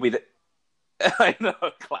 So he'll be the. I know,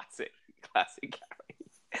 classic Gary.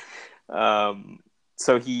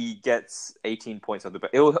 So he gets 18 points on the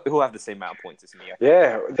bench. He'll have the same amount of points as me.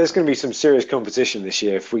 Yeah, there's going to be some serious competition this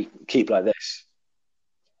year if we keep like this.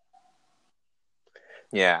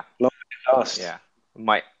 Yeah. Last. Yeah.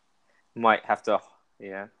 Might have to.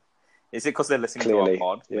 Yeah. Is it because they're listening Clearly. to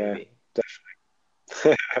our pod? Yeah, Maybe.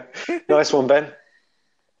 definitely. Nice one, Ben.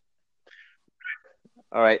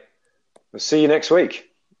 All right. We'll see you next week.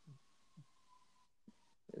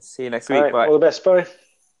 See you next week. All right, Bye. all the best. Bye.